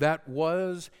that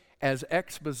was as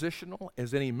expositional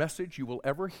as any message you will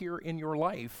ever hear in your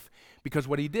life, because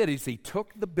what he did is he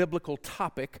took the biblical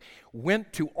topic,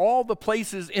 went to all the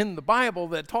places in the Bible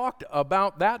that talked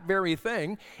about that very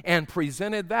thing, and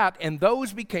presented that, and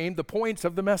those became the points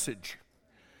of the message.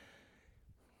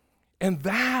 And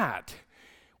that,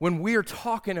 when we're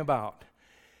talking about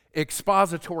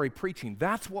expository preaching,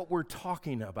 that's what we're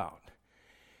talking about,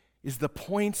 is the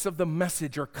points of the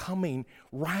message are coming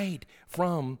right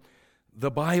from the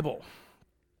Bible.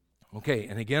 Okay,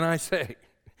 and again I say,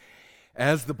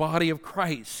 as the body of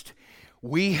Christ,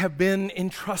 we have been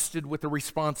entrusted with the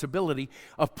responsibility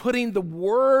of putting the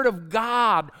Word of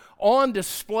God on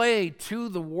display to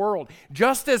the world.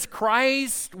 Just as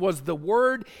Christ was the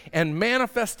Word and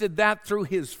manifested that through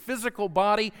his physical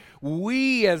body,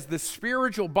 we as the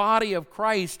spiritual body of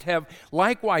Christ have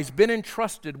likewise been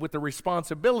entrusted with the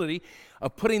responsibility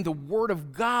of putting the Word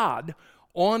of God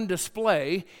on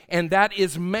display, and that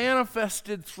is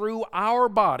manifested through our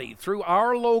body, through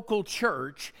our local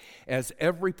church, as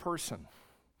every person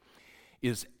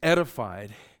is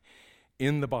edified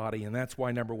in the body. And that's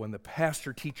why, number one, the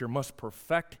pastor teacher must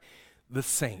perfect the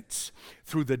saints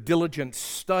through the diligent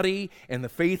study and the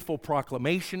faithful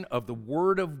proclamation of the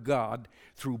Word of God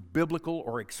through biblical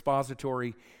or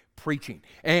expository preaching.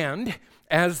 And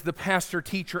as the pastor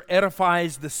teacher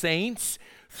edifies the saints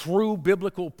through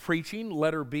biblical preaching,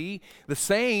 letter B, the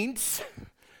saints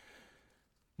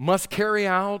must carry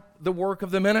out the work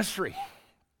of the ministry.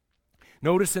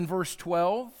 Notice in verse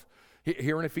 12,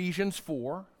 here in Ephesians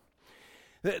 4,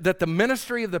 that the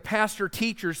ministry of the pastor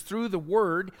teachers through the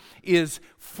Word is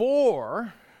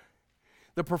for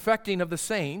the perfecting of the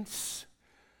saints,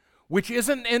 which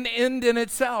isn't an end in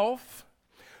itself.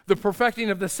 The perfecting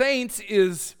of the saints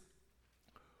is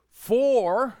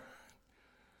for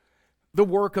the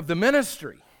work of the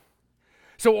ministry.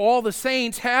 So all the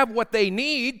saints have what they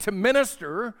need to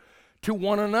minister to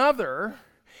one another.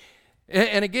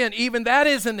 And again, even that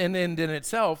isn't an end in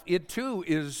itself. It too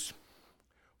is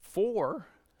for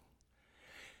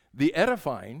the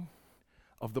edifying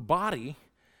of the body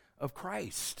of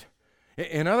Christ.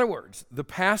 In other words, the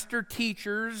pastor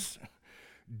teacher's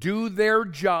do their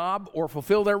job or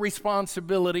fulfill their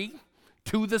responsibility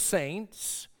to the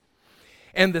saints,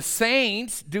 and the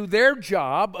saints do their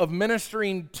job of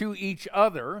ministering to each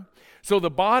other, so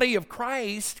the body of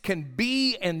Christ can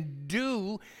be and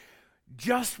do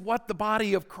just what the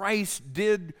body of Christ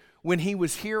did when he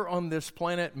was here on this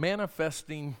planet,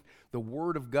 manifesting the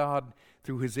Word of God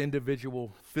through his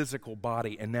individual physical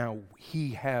body. And now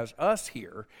he has us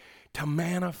here to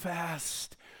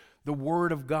manifest the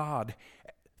Word of God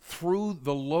through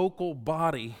the local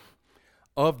body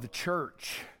of the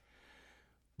church.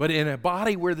 But in a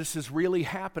body where this is really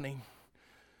happening,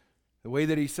 the way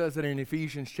that he says it in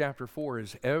Ephesians chapter 4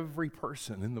 is every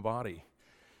person in the body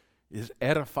is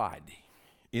edified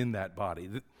in that body.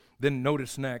 Then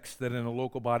notice next that in a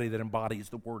local body that embodies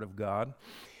the Word of God,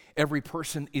 every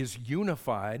person is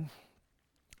unified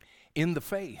in the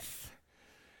faith.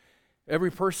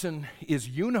 Every person is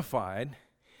unified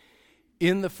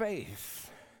in the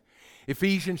faith.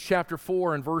 Ephesians chapter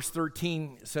 4 and verse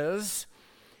 13 says,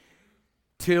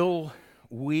 till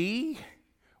we,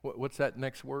 what's that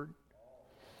next word?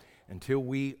 Until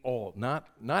we all, not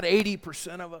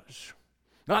 80% of us,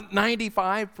 not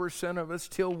 95% of us,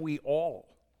 till we all.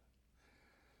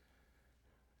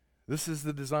 This is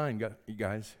the design, you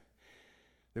guys,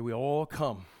 that we all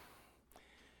come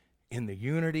in the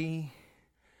unity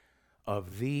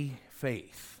of the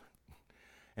faith.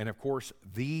 And of course,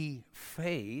 the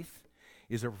faith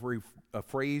is a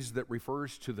phrase that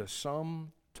refers to the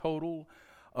sum total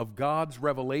of God's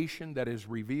revelation that is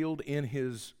revealed in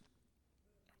His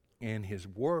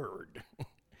Word.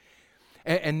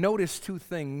 And notice two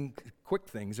quick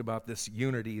things about this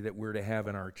unity that we're to have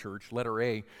in our church. Letter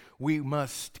A, we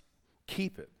must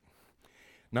keep it,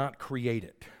 not create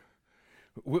it.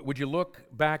 Would you look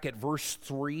back at verse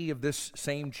 3 of this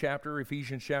same chapter,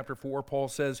 Ephesians chapter 4? Paul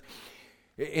says,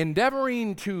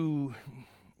 endeavoring to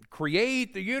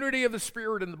create the unity of the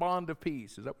Spirit in the bond of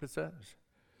peace. Is that what it says?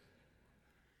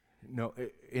 No,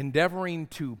 endeavoring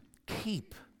to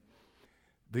keep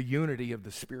the unity of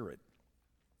the Spirit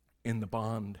in the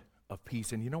bond of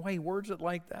peace. And you know why he words it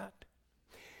like that?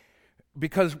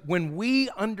 Because when we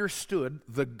understood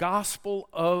the gospel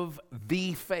of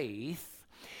the faith,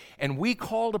 and we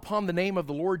called upon the name of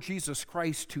the Lord Jesus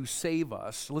Christ to save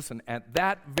us, listen, at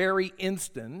that very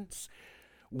instance,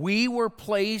 we were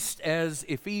placed, as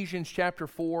Ephesians chapter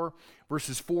 4,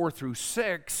 verses 4 through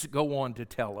 6 go on to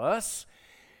tell us,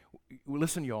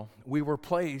 listen, y'all, we were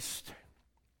placed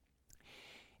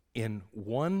in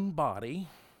one body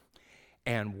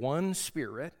and one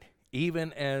Spirit,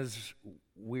 even as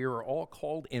we are all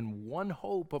called in one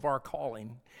hope of our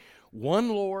calling, one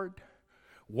Lord,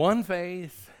 one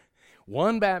faith,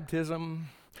 one baptism,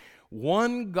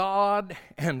 one God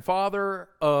and Father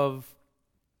of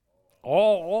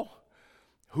all,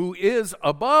 who is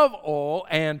above all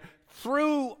and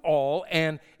through all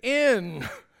and in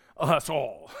us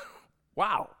all.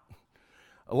 Wow.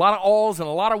 A lot of alls and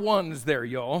a lot of ones there,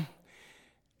 y'all.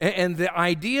 And the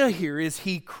idea here is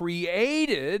he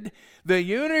created the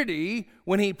unity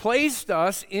when he placed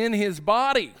us in his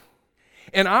body.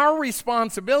 And our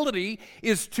responsibility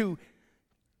is to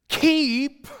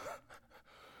keep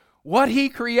what he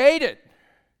created,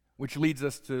 which leads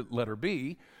us to letter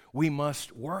B. We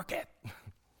must work it,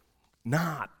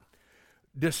 not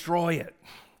destroy it.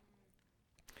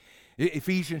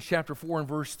 Ephesians chapter 4 and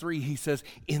verse 3, he says,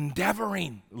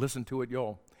 endeavoring, listen to it,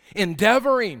 y'all,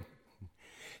 endeavoring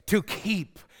to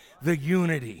keep the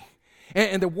unity.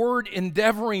 And the word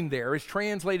endeavoring there is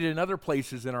translated in other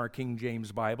places in our King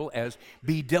James Bible as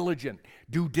be diligent,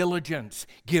 do diligence,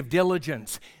 give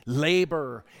diligence,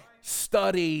 labor,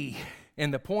 study.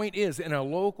 And the point is, in a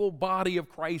local body of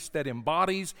Christ that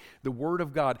embodies the Word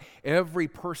of God, every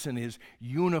person is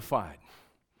unified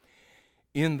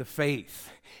in the faith.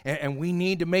 And we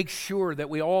need to make sure that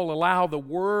we all allow the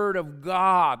Word of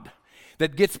God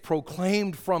that gets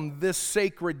proclaimed from this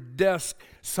sacred desk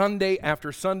Sunday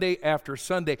after Sunday after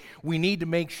Sunday. We need to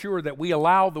make sure that we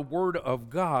allow the Word of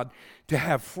God to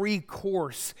have free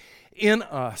course in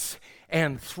us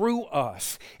and through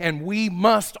us. And we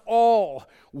must all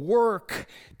work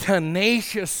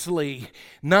tenaciously,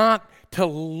 not to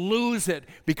lose it,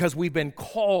 because we've been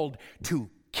called to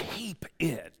keep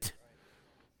it.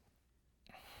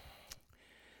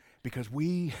 Because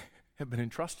we have been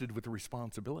entrusted with the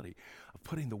responsibility of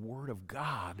putting the Word of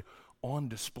God on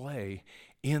display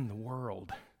in the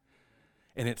world.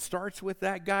 And it starts with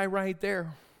that guy right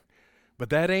there.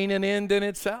 But that ain't an end in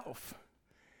itself.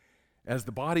 As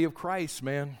the body of Christ,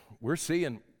 man, we're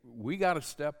seeing we got to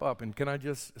step up. And can I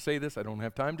just say this? I don't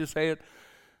have time to say it,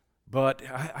 but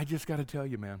I just got to tell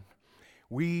you, man,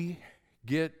 we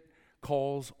get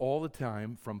calls all the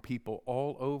time from people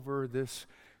all over this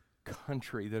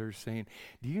country that are saying,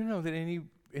 do you know that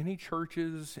any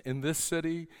churches in this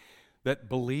city that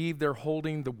believe they're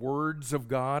holding the words of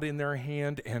God in their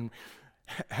hand and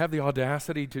have the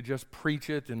audacity to just preach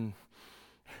it? And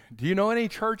do you know any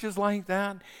churches like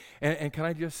that? And can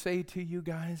I just say to you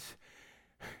guys,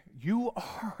 you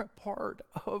are a part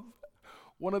of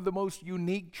one of the most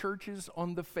unique churches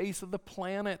on the face of the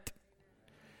planet.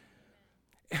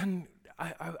 And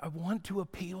I want to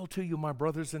appeal to you, my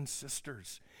brothers and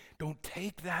sisters. Don't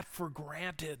take that for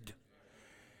granted.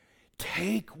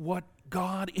 Take what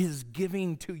God is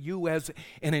giving to you as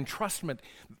an entrustment.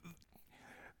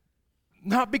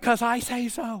 Not because I say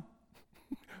so,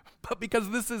 but because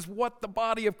this is what the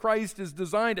body of Christ is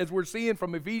designed, as we're seeing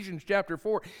from Ephesians chapter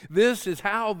 4. This is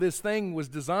how this thing was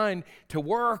designed to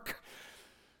work.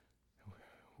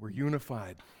 We're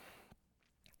unified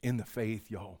in the faith,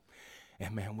 y'all.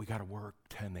 And man, we got to work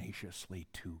tenaciously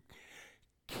to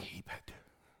keep it.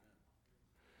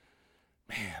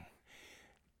 Man,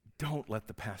 don't let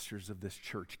the pastors of this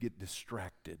church get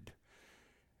distracted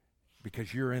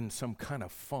because you're in some kind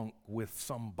of funk with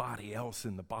somebody else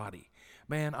in the body.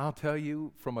 Man, I'll tell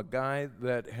you, from a guy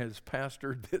that has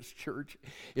pastored this church,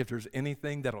 if there's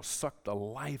anything that'll suck the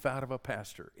life out of a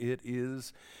pastor, it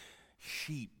is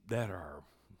sheep that are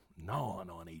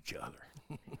gnawing on each other.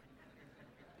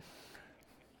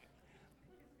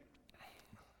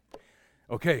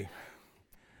 Okay,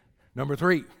 number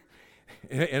 3,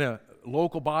 in a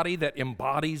local body that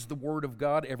embodies the Word of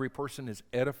God, every person is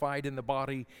edified in the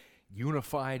body,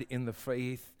 unified in the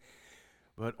faith,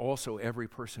 but also every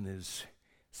person is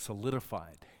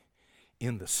solidified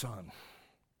in the Son.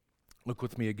 Look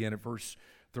with me again at verse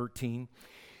 13.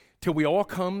 Till we all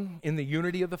come in the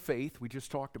unity of the faith, we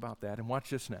just talked about that, and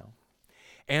watch this now,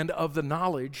 and of the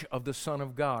knowledge of the Son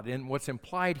of God. And what's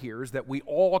implied here is that we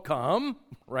all come,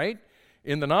 right,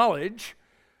 in the knowledge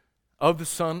of the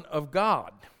Son of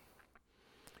God.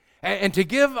 And to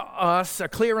give us a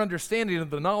clear understanding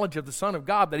of the knowledge of the Son of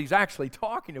God that he's actually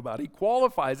talking about, he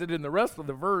qualifies it in the rest of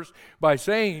the verse by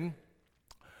saying,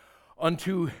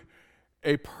 unto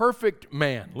a perfect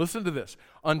man, listen to this,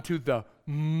 unto the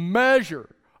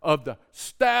measure of the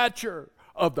stature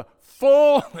of the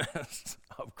fullness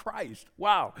of Christ.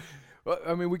 Wow.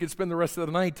 I mean, we could spend the rest of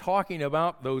the night talking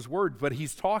about those words, but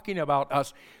he's talking about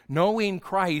us knowing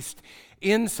Christ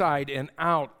inside and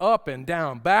out, up and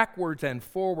down, backwards and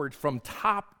forwards, from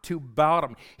top to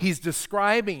bottom. He's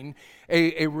describing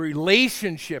a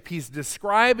relationship. He's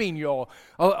describing, y'all,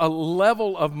 a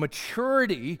level of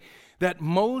maturity that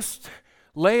most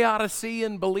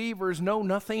Laodicean believers know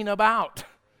nothing about.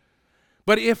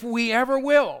 But if we ever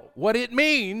will, what it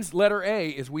means, letter A,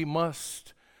 is we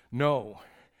must know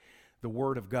the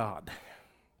Word of God.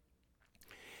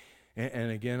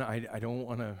 And again, I don't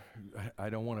want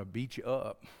to beat you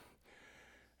up.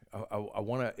 I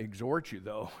want to exhort you,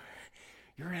 though.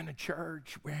 You're in a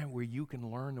church where you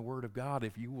can learn the Word of God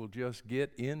if you will just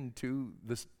get into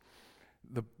this,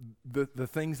 the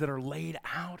things that are laid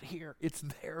out here. It's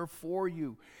there for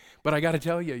you. But I got to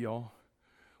tell you, y'all,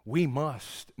 we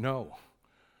must know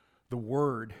the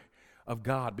Word of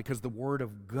God, because the Word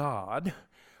of God,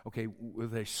 okay,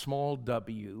 with a small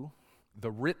w,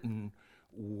 the written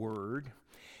Word,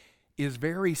 is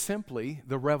very simply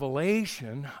the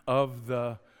revelation of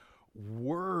the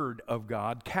Word of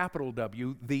God, capital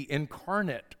W, the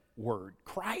incarnate Word,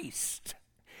 Christ.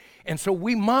 And so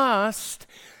we must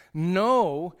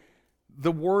know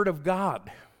the Word of God.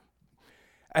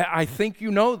 I think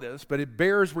you know this, but it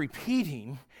bears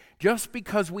repeating. Just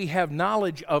because we have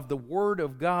knowledge of the Word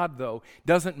of God, though,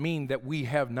 doesn't mean that we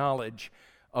have knowledge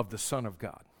of the Son of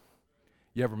God.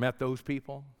 You ever met those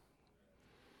people?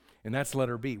 And that's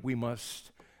letter B. We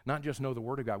must not just know the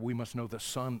Word of God, we must know the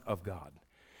Son of God.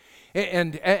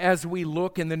 And as we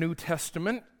look in the New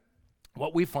Testament,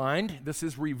 what we find, this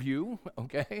is review,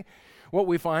 okay? What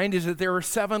we find is that there are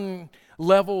 7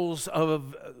 levels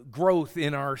of growth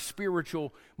in our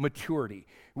spiritual maturity.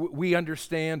 We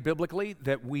understand biblically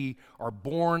that we are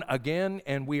born again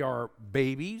and we are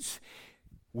babies.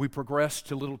 We progress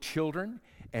to little children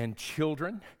and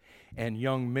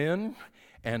young men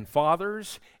and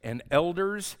fathers and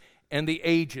elders and the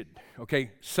aged.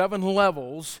 Okay, 7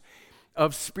 levels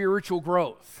of spiritual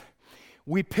growth.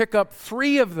 We pick up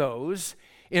 3 of those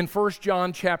in 1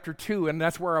 John chapter 2, and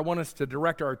that's where I want us to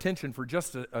direct our attention for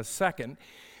just a second,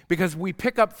 because we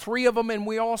pick up 3 of them and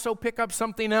we also pick up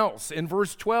something else. In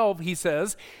verse 12, he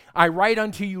says, I write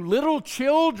unto you little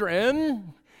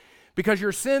children, because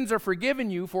your sins are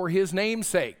forgiven you for his name's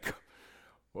sake.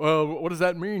 Well, what does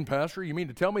that mean, Pastor? You mean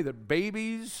to tell me that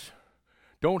babies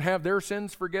don't have their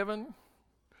sins forgiven?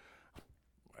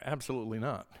 Absolutely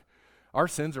not. Our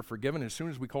sins are forgiven as soon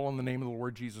as we call on the name of the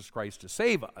Lord Jesus Christ to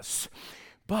save us.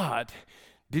 But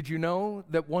did you know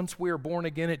that once we are born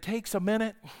again, it takes a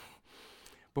minute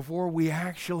before we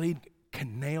actually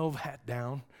can nail that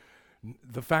down?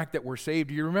 The fact that we're saved.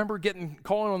 Do you remember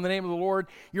calling on the name of the Lord?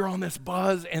 You're on this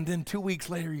buzz, and then 2 weeks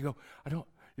later you go,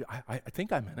 I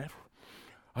think I'm in it.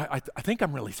 I think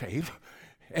I'm really saved.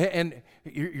 And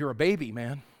you're a baby,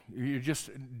 man. You're just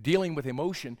dealing with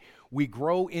emotion. We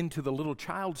grow into the little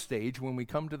child stage when we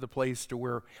come to the place to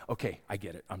where, okay, I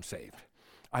get it. I'm saved.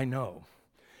 I know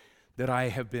that I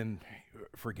have been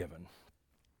forgiven.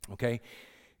 Okay?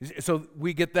 So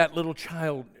we get that little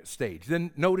child stage.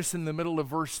 Then notice in the middle of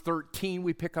verse 13,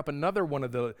 we pick up another one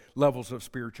of the levels of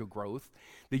spiritual growth.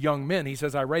 The young men. He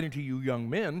says, I write unto you young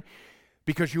men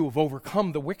because you have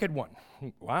overcome the wicked one.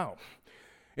 Wow.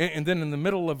 And then in the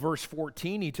middle of verse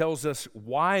 14, he tells us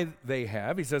why they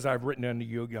have. He says, I've written unto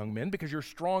you young men because you're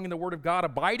strong and the word of God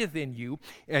abideth in you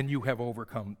and you have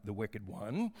overcome the wicked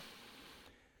one.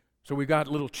 So we've got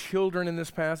little children in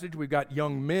this passage. We've got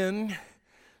young men,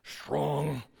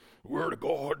 strong, the word of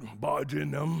God abides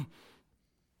in them.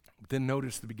 But then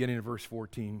notice the beginning of verse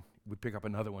 14. We pick up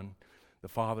another one, the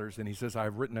fathers. And he says,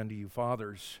 I've written unto you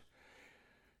fathers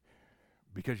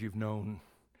because you've known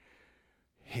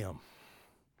him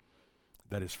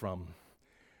that is from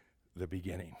the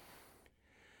beginning.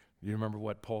 You remember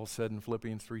what Paul said in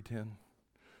Philippians 3:10?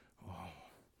 Oh,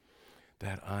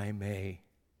 that I may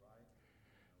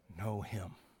know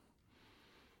him.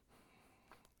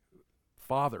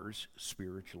 Fathers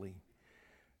spiritually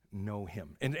know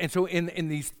him. And so in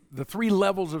the three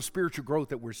levels of spiritual growth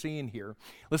that we're seeing here,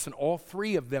 listen, all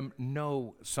three of them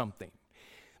know something.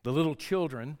 The little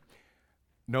children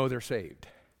know they're saved.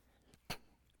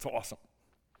 It's awesome.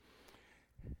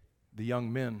 The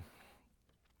young men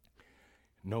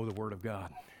know the Word of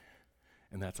God,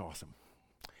 and that's awesome.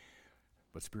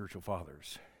 But spiritual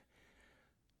fathers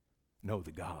know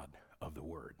the God of the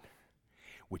Word,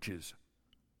 which is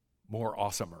more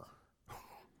awesomer.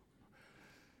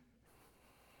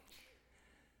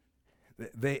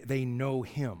 They know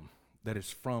him that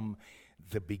is from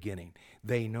the beginning.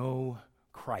 They know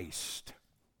Christ.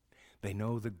 They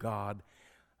know the God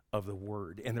of the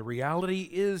Word. And the reality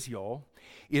is, y'all,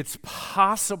 it's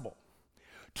possible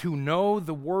to know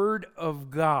the Word of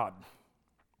God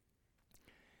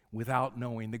without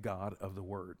knowing the God of the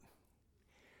Word.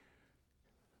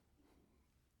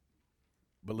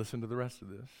 But listen to the rest of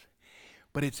this.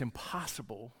 But it's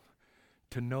impossible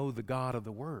to know the God of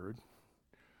the Word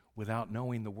without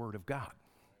knowing the Word of God.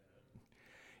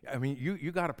 I mean,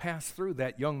 you got to pass through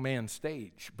that young man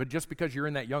stage. But just because you're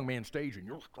in that young man stage and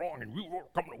you're strong and you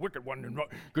overcome the wicked one,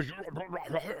 because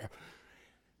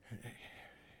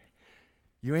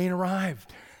you ain't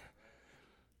arrived.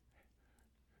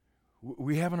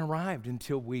 We haven't arrived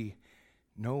until we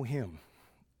know him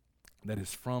that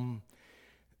is from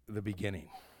the beginning.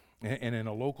 And in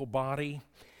a local body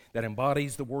that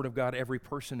embodies the Word of God, every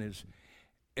person is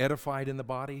edified in the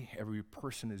body. Every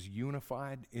person is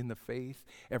unified in the faith.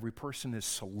 Every person is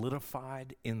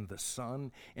solidified in the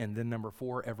Son. And then number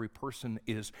 4, every person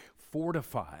is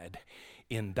fortified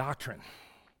in doctrine.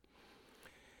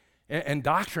 And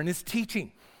doctrine is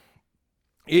teaching.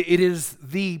 It is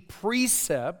the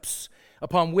precepts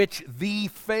upon which the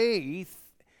faith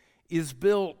is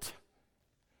built.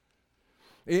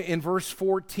 In verse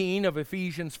 14 of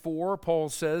Ephesians 4, Paul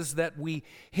says that we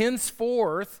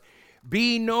henceforth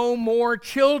be no more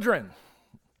children.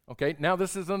 Okay, now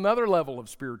this is another level of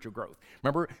spiritual growth.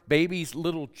 Remember, babies,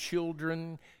 little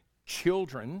children.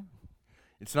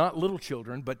 It's not little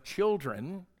children, but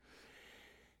children.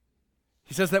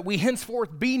 He says that we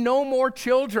henceforth be no more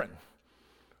children.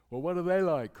 Well, what are they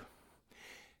like?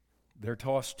 They're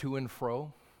tossed to and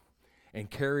fro and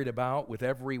carried about with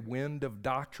every wind of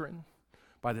doctrine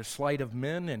by the sleight of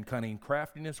men and cunning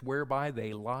craftiness, whereby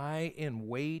they lie in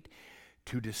wait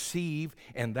to deceive.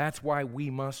 And that's why we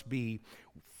must be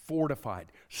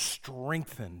fortified,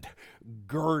 strengthened,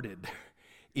 girded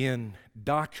in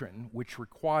doctrine, which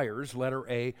requires, letter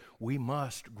A, we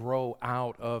must grow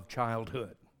out of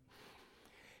childhood.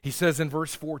 He says in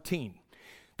verse 14,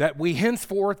 that we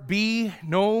henceforth be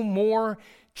no more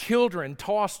children,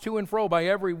 tossed to and fro by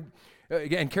every,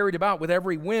 and carried about with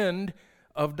every wind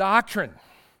of doctrine.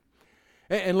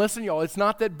 And listen, y'all, it's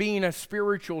not that being a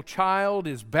spiritual child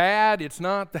is bad. It's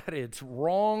not that it's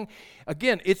wrong.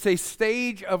 Again, it's a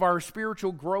stage of our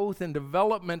spiritual growth and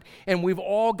development, and we've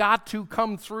all got to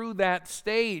come through that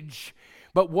stage.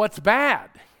 But what's bad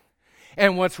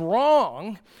and what's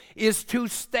wrong is to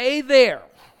stay there.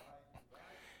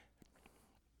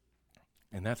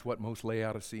 And that's what most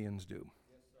Laodiceans do.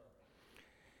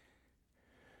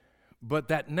 But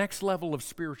that next level of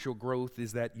spiritual growth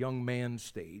is that young man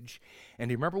stage. And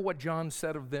do you remember what John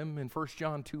said of them in 1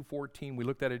 John 2:14? We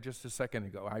looked at it just a second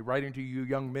ago. I write unto you,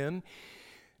 young men,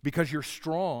 because you're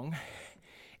strong,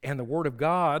 and the word of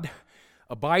God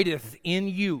abideth in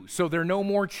you. So they're no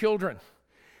more children,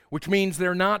 which means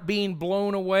they're not being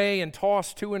blown away and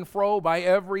tossed to and fro by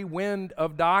every wind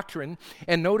of doctrine.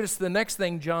 And notice the next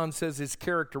thing John says is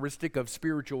characteristic of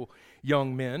spiritual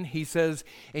young men. He says,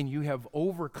 and you have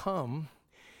overcome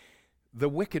the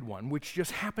wicked one, which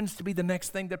just happens to be the next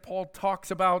thing that Paul talks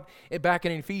about back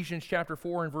in Ephesians chapter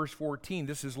 4 and verse 14.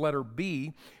 This is letter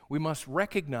B. We must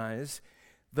recognize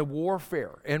the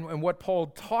warfare. And what Paul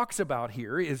talks about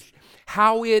here is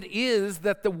how it is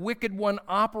that the wicked one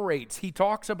operates. He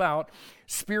talks about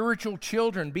spiritual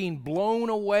children being blown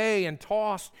away and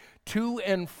tossed to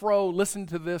and fro, listen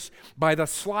to this, by the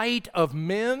sleight of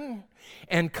men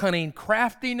and cunning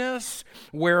craftiness,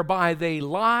 whereby they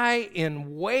lie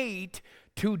in wait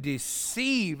to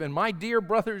deceive. And my dear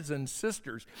brothers and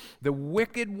sisters, the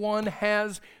wicked one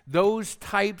has those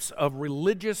types of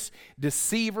religious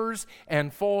deceivers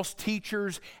and false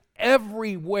teachers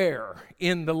everywhere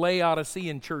in the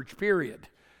Laodicean church period.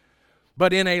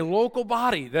 But in a local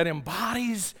body that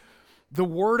embodies the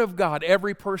Word of God,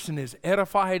 every person is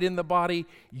edified in the body,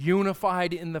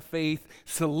 unified in the faith,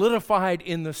 solidified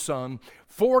in the Son,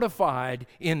 fortified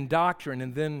in doctrine.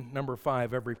 And then, number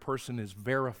 5, every person is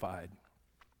verified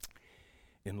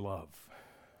in love.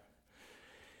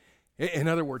 In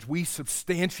other words, we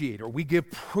substantiate or we give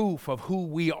proof of who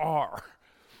we are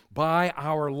by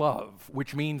our love,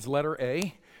 which means, letter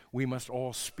A, we must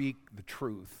all speak the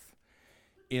truth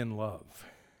in love.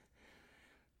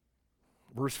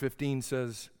 Verse 15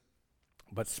 says,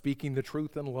 but speaking the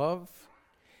truth in love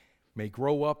may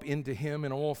grow up into him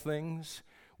in all things,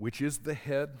 which is the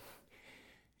head,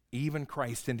 even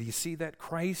Christ. And do you see that?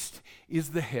 Christ is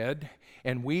the head,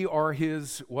 and we are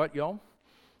his, what, y'all?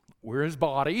 We're his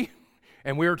body,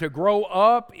 and we're to grow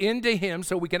up into him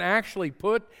so we can actually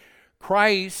put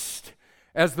Christ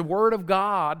as the Word of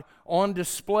God on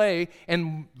display.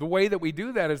 And the way that we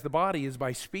do that as the body is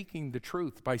by speaking the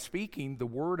truth, by speaking the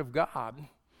Word of God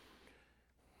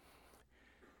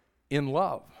in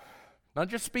love. Not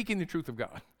just speaking the truth of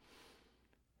God,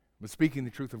 but speaking the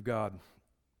truth of God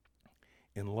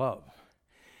in love.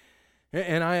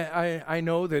 And I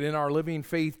know that in our Living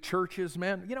Faith churches,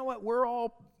 man, you know what? We're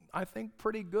all, I think,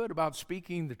 pretty good about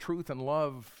speaking the truth and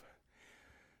love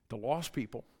to lost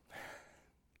people.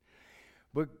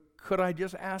 But could I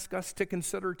just ask us to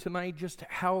consider tonight just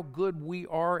how good we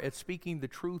are at speaking the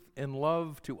truth in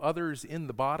love to others in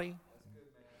the body?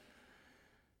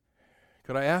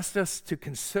 Could I ask us to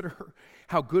consider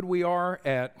how good we are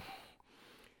at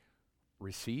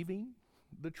receiving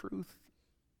the truth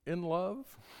in love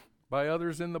by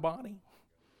others in the body?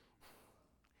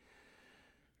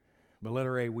 But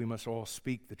letter A, we must all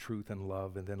speak the truth in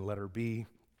love. And then letter B,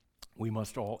 we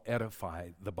must all edify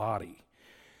the body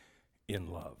in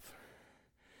love.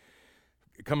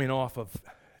 Coming off of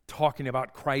talking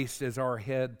about Christ as our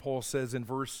head, Paul says in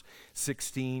verse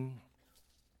 16,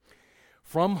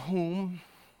 from whom,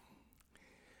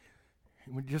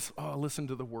 we just listen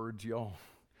to the words, y'all,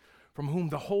 from whom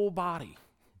the whole body,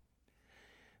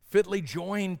 fitly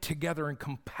joined together and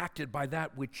compacted by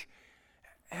that which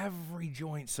every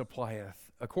joint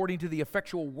supplieth, according to the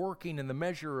effectual working in the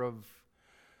measure of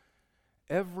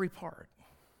every part,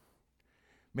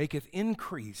 maketh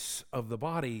increase of the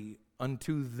body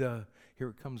unto the, here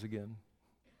it comes again,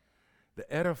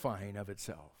 the edifying of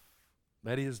itself.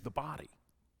 That is the body.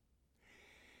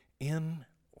 In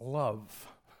love.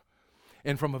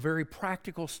 And from a very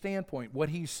practical standpoint, what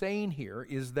he's saying here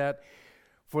is that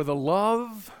for the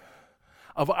love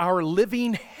of our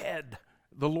living head,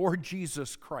 the Lord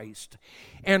Jesus Christ,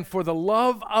 and for the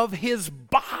love of his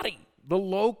body, the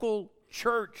local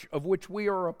church of which we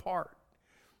are a part,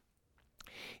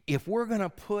 if we're going to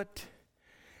put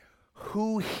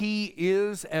who he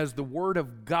is as the Word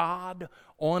of God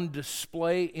on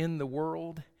display in the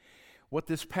world, what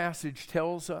this passage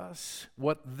tells us,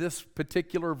 what this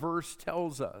particular verse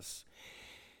tells us,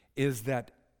 is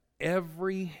that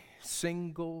every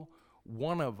single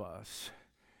one of us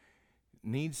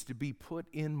needs to be put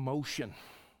in motion.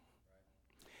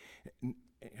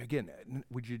 Again,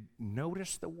 would you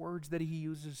notice the words that he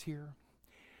uses here?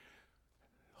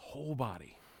 Whole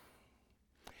body,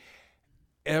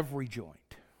 every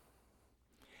joint,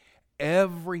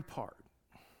 every part.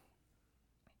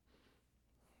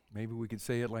 Maybe we could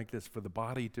say it like this: for the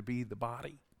body to be the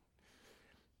body,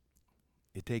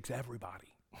 it takes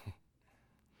everybody.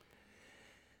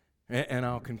 And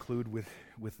I'll conclude with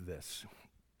this.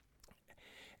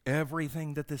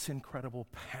 Everything that this incredible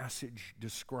passage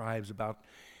describes about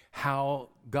how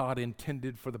God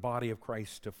intended for the body of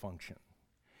Christ to function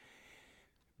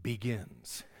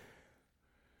begins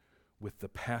with the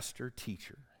pastor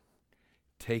teacher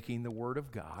taking the Word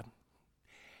of God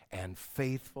and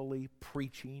faithfully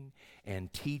preaching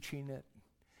and teaching it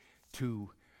to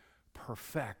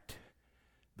perfect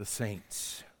the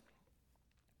saints.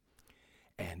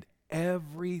 And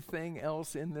everything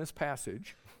else in this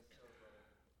passage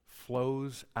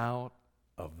flows out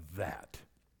of that.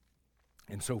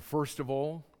 And so, first of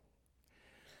all,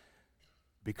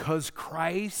 because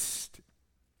Christ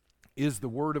is the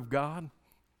Word of God,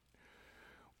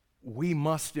 we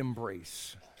must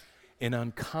embrace an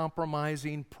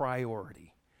uncompromising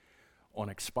priority on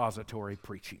expository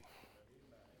preaching.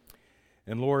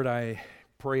 And Lord, I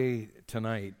pray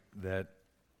tonight that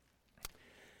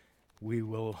we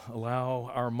will allow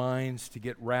our minds to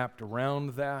get wrapped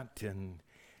around that and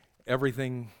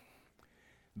everything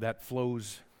that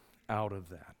flows out of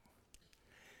that,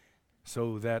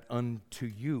 so that unto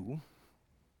you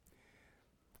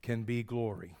can be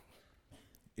glory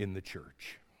in the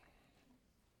church.